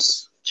went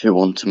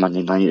 2-1 to Man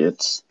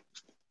United.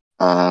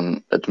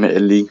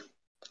 Admittedly,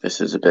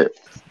 this is a bit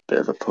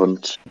of a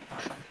punt.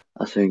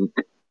 I think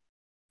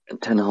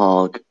Ten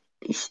Hag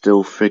is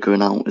still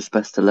figuring out his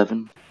best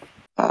 11,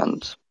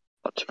 and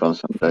to be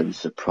honest, I'm very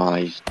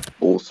surprised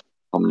both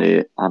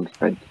Omni and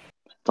Fred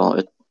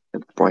started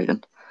at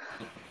Brighton.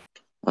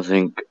 I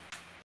think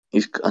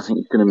he's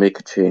going to make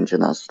a change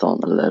in that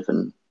starting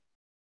 11,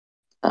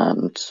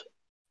 and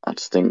I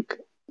just think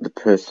the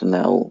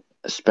personnel,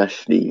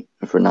 especially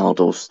if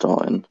Ronaldo's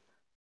starting,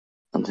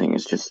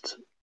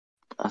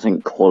 I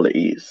think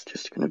quality is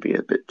just going to be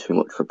a bit too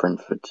much for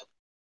Brentford.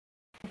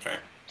 Okay.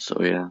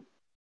 So yeah.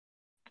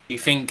 Do you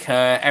think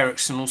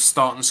Ericsson will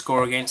start and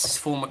score against his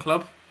former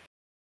club?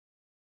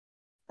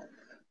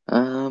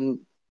 I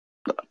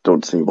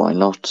don't see why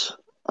not.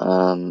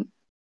 I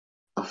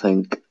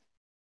think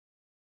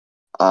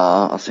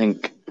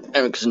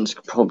Ericsson's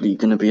probably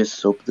going to be a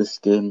sub this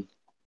game.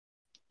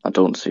 I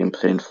don't see him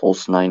playing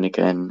false nine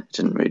again. It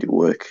didn't really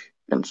work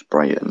against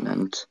Brighton,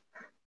 and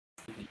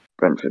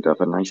Brentford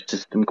have a nice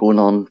system going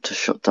on to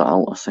shut that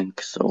out, I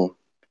think. So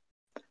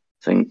I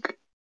think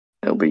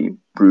it'll be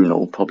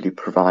Bruno probably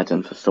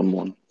providing for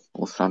someone,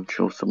 or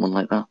Sancho, someone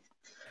like that.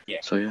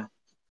 Yeah. So yeah.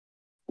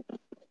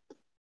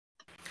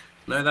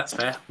 No, that's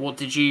fair. What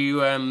did you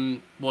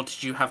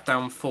have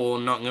down for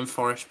Nottingham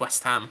Forest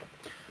West Ham?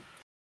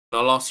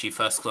 I'll ask you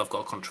first because I've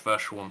got a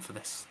controversial one for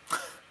this.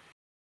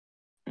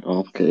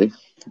 Okay.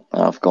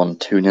 I've gone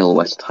 2-0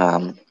 West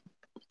Ham.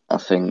 I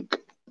think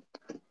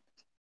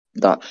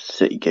that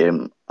City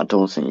game, I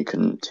don't think you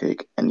can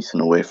take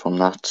anything away from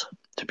that,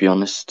 to be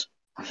honest.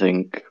 I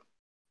think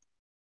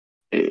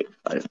you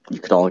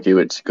could argue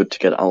it's good to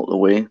get it out of the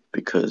way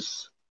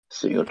because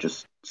City are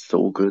just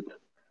so good.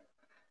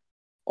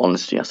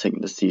 Honestly, I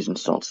think the season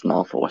starts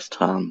now for West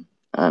Ham,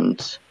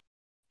 and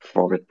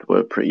Forest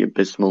were pretty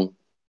abysmal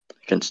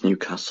against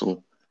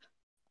Newcastle.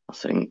 I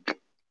think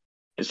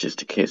it's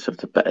just a case of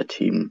the better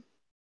team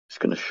is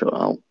going to shut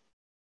out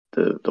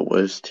the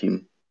worst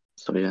team.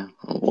 So yeah,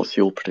 what's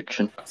your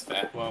prediction? That's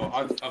fair. Well,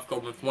 I've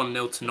gone with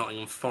 1-0 to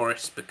Nottingham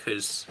Forest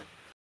because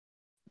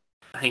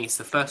I think it's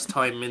the first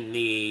time in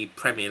the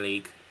Premier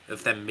League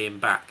of them being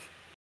back.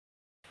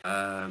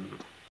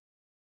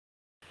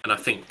 And I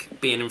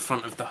think being in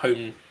front of the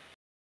home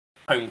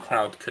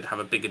crowd could have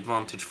a big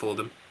advantage for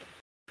them.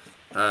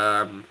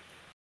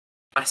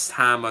 West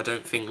Ham, I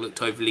don't think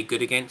looked overly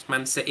good against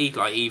Man City.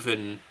 Like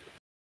even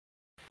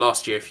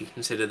last year, if you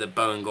consider that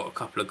Bowen got a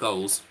couple of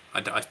goals,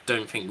 I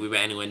don't think we were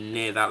anywhere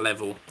near that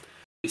level.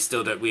 We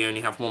still don't. We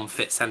only have one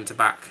fit centre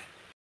back,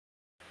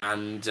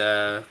 and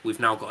we've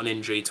now got an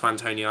injury to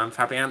Antonio and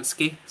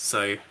Fabianski.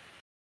 So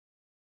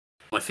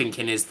my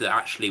thinking is that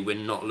actually we're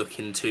not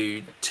looking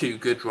too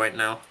good right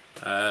now.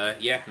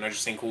 Yeah, and I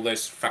just think all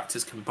those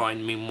factors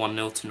combined mean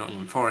 1-0 to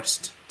Nottingham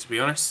Forest, to be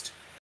honest.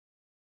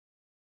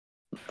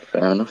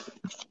 Fair enough.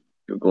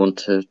 You're going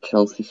to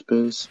Chelsea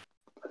Spurs?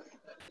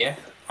 Yeah,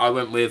 I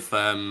went with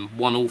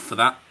 1-1 for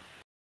that.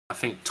 I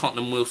think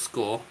Tottenham will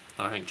score.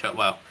 I think,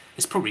 well,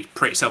 it's probably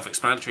pretty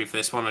self-explanatory for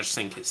this one. I just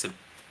think it's a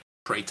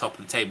pretty top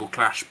of the table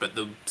clash, but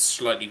the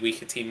slightly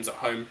weaker teams at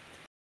home.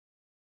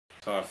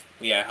 So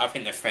I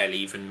think they're fairly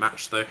even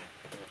matched though.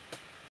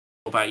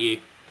 What about you?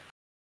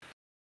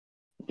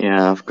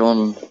 Yeah, I've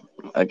gone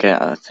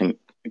again. I think,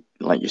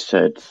 like you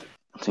said,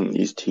 I think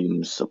these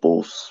teams are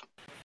both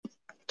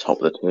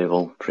top of the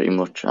table, pretty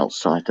much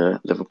outside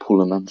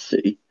Liverpool and Man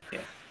City. Yeah.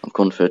 I've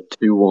gone for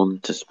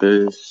 2-1 to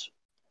Spurs.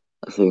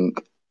 I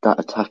think that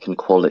attacking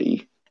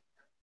quality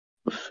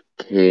with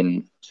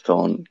Kane,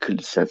 Son,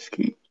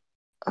 Kulusevski,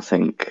 I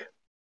think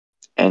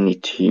any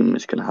team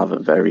is going to have a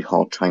very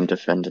hard time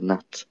defending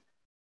that.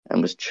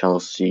 And with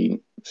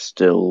Chelsea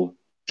still,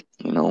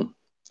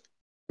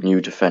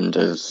 new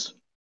defenders,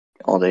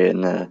 are they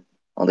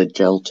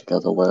gelled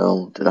together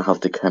well? Do they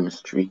have the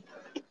chemistry?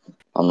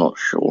 I'm not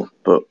sure,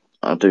 but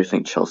I do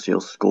think Chelsea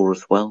will score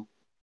as well.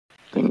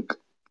 I think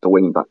the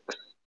wing backs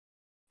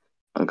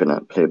are going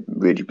to play a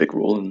really big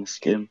role in this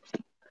game.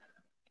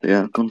 But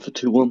yeah, I've gone for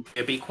 2-1.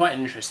 It'll be quite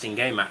an interesting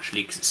game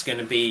actually because it's going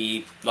to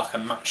be like a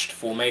matched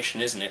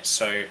formation, isn't it?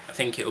 So I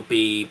think it'll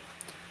be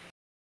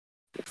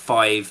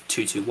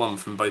 5-2-2-1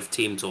 from both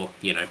teams, or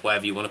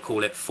whatever you want to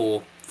call it,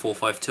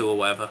 4-4-5-2 or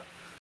whatever.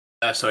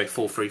 Sorry,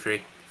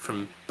 4-3-3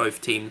 from both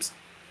teams.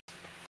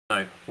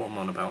 No, what am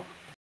I on about?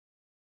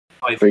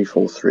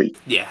 3-4-3.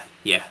 Yeah,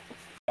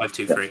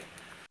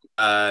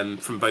 5-2-3.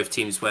 From both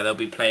teams, where they'll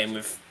be playing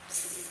with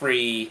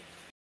 3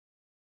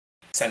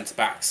 centre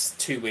backs,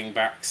 2 wing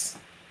backs,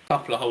 a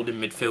couple of holding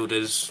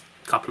midfielders,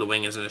 a couple of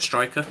wingers, and a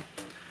striker.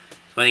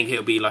 So I think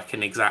it'll be like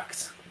an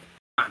exact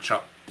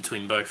match-up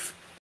between both,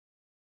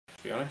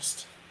 to be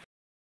honest.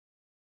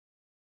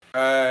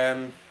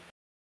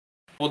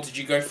 What did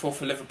you go for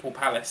Liverpool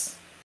Palace?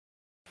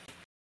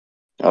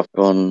 I've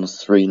gone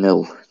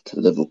 3-0 to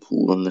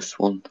Liverpool on this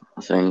one.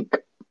 I think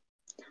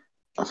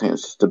it's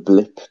just a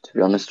blip, to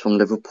be honest, from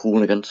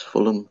Liverpool against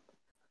Fulham.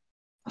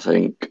 I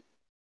think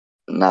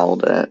now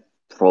they're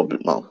probably,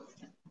 well,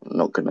 I'm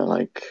not going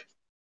to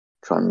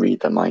try and read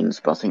their minds,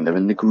 but I think they're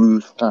in the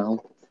groove now.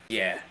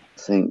 Yeah.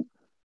 I think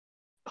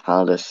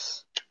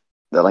Palace,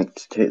 they like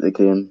to take the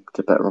game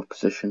to better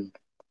opposition,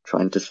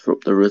 try and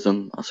disrupt the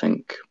rhythm. I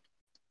think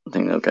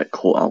they'll get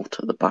caught out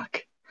at the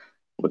back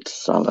with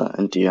Salah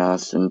and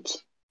Diaz, and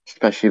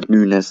especially if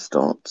Nunes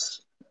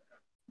starts.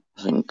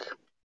 I think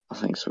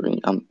so.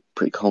 Really, I'm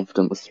pretty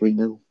confident with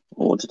 3-0.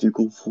 Or what did you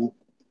go for?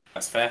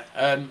 That's fair.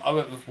 I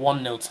went with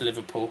 1-0 to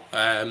Liverpool,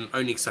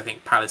 only because I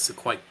think Palace are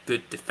quite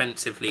good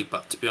defensively,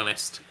 but to be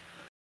honest,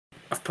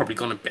 I've probably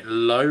gone a bit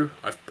low.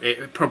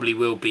 It probably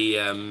will be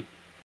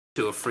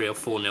 2 or 3 or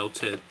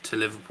 4-0 to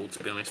Liverpool,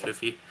 to be honest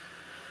with you.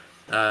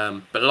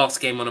 But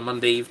last game on a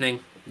Monday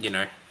evening,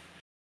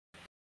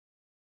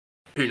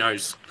 who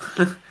knows?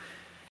 Yeah,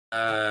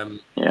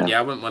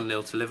 I went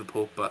 1-0 to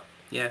Liverpool, but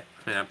yeah,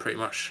 I think that pretty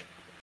much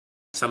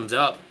sums it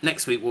up.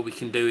 Next week, what we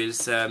can do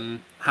is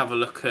have a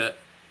look at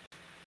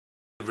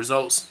the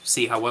results,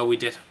 see how well we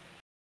did.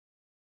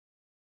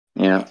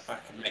 Yeah.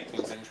 That could make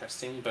things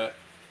interesting, but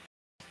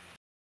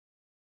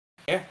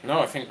yeah, no,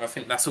 I think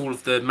that's all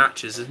of the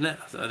matches, isn't it?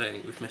 I don't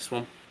think we've missed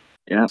one.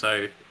 Yeah.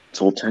 So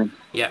it's all 10.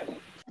 Yeah.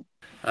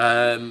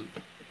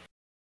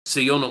 So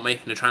you're not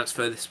making a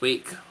transfer this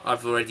week.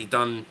 I've already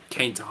done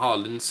Kane to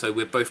Haaland, so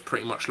we're both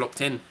pretty much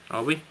locked in,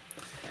 are we?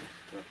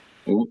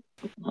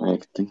 I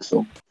think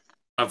so.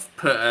 I've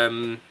put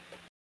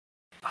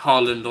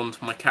Haaland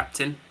onto my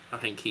captain. I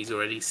think he's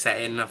already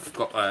set in. I've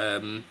got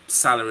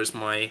Salah as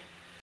my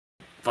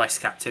vice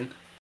captain.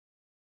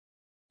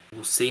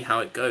 We'll see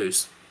how it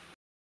goes.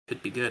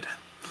 Could be good.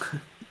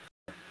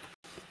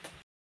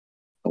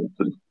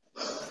 Hopefully.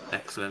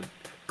 Excellent.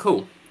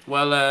 Cool.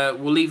 Well,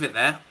 we'll leave it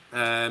there.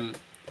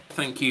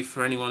 Thank you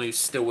for anyone who's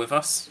still with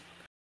us.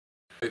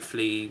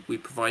 Hopefully we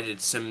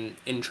provided some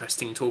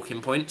interesting talking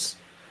points.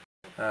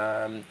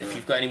 If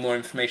you've got any more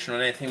information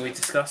on anything we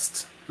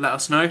discussed, let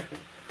us know.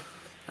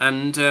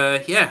 And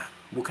yeah,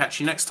 we'll catch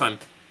you next time.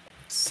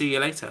 See you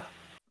later.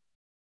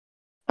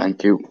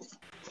 Thank you.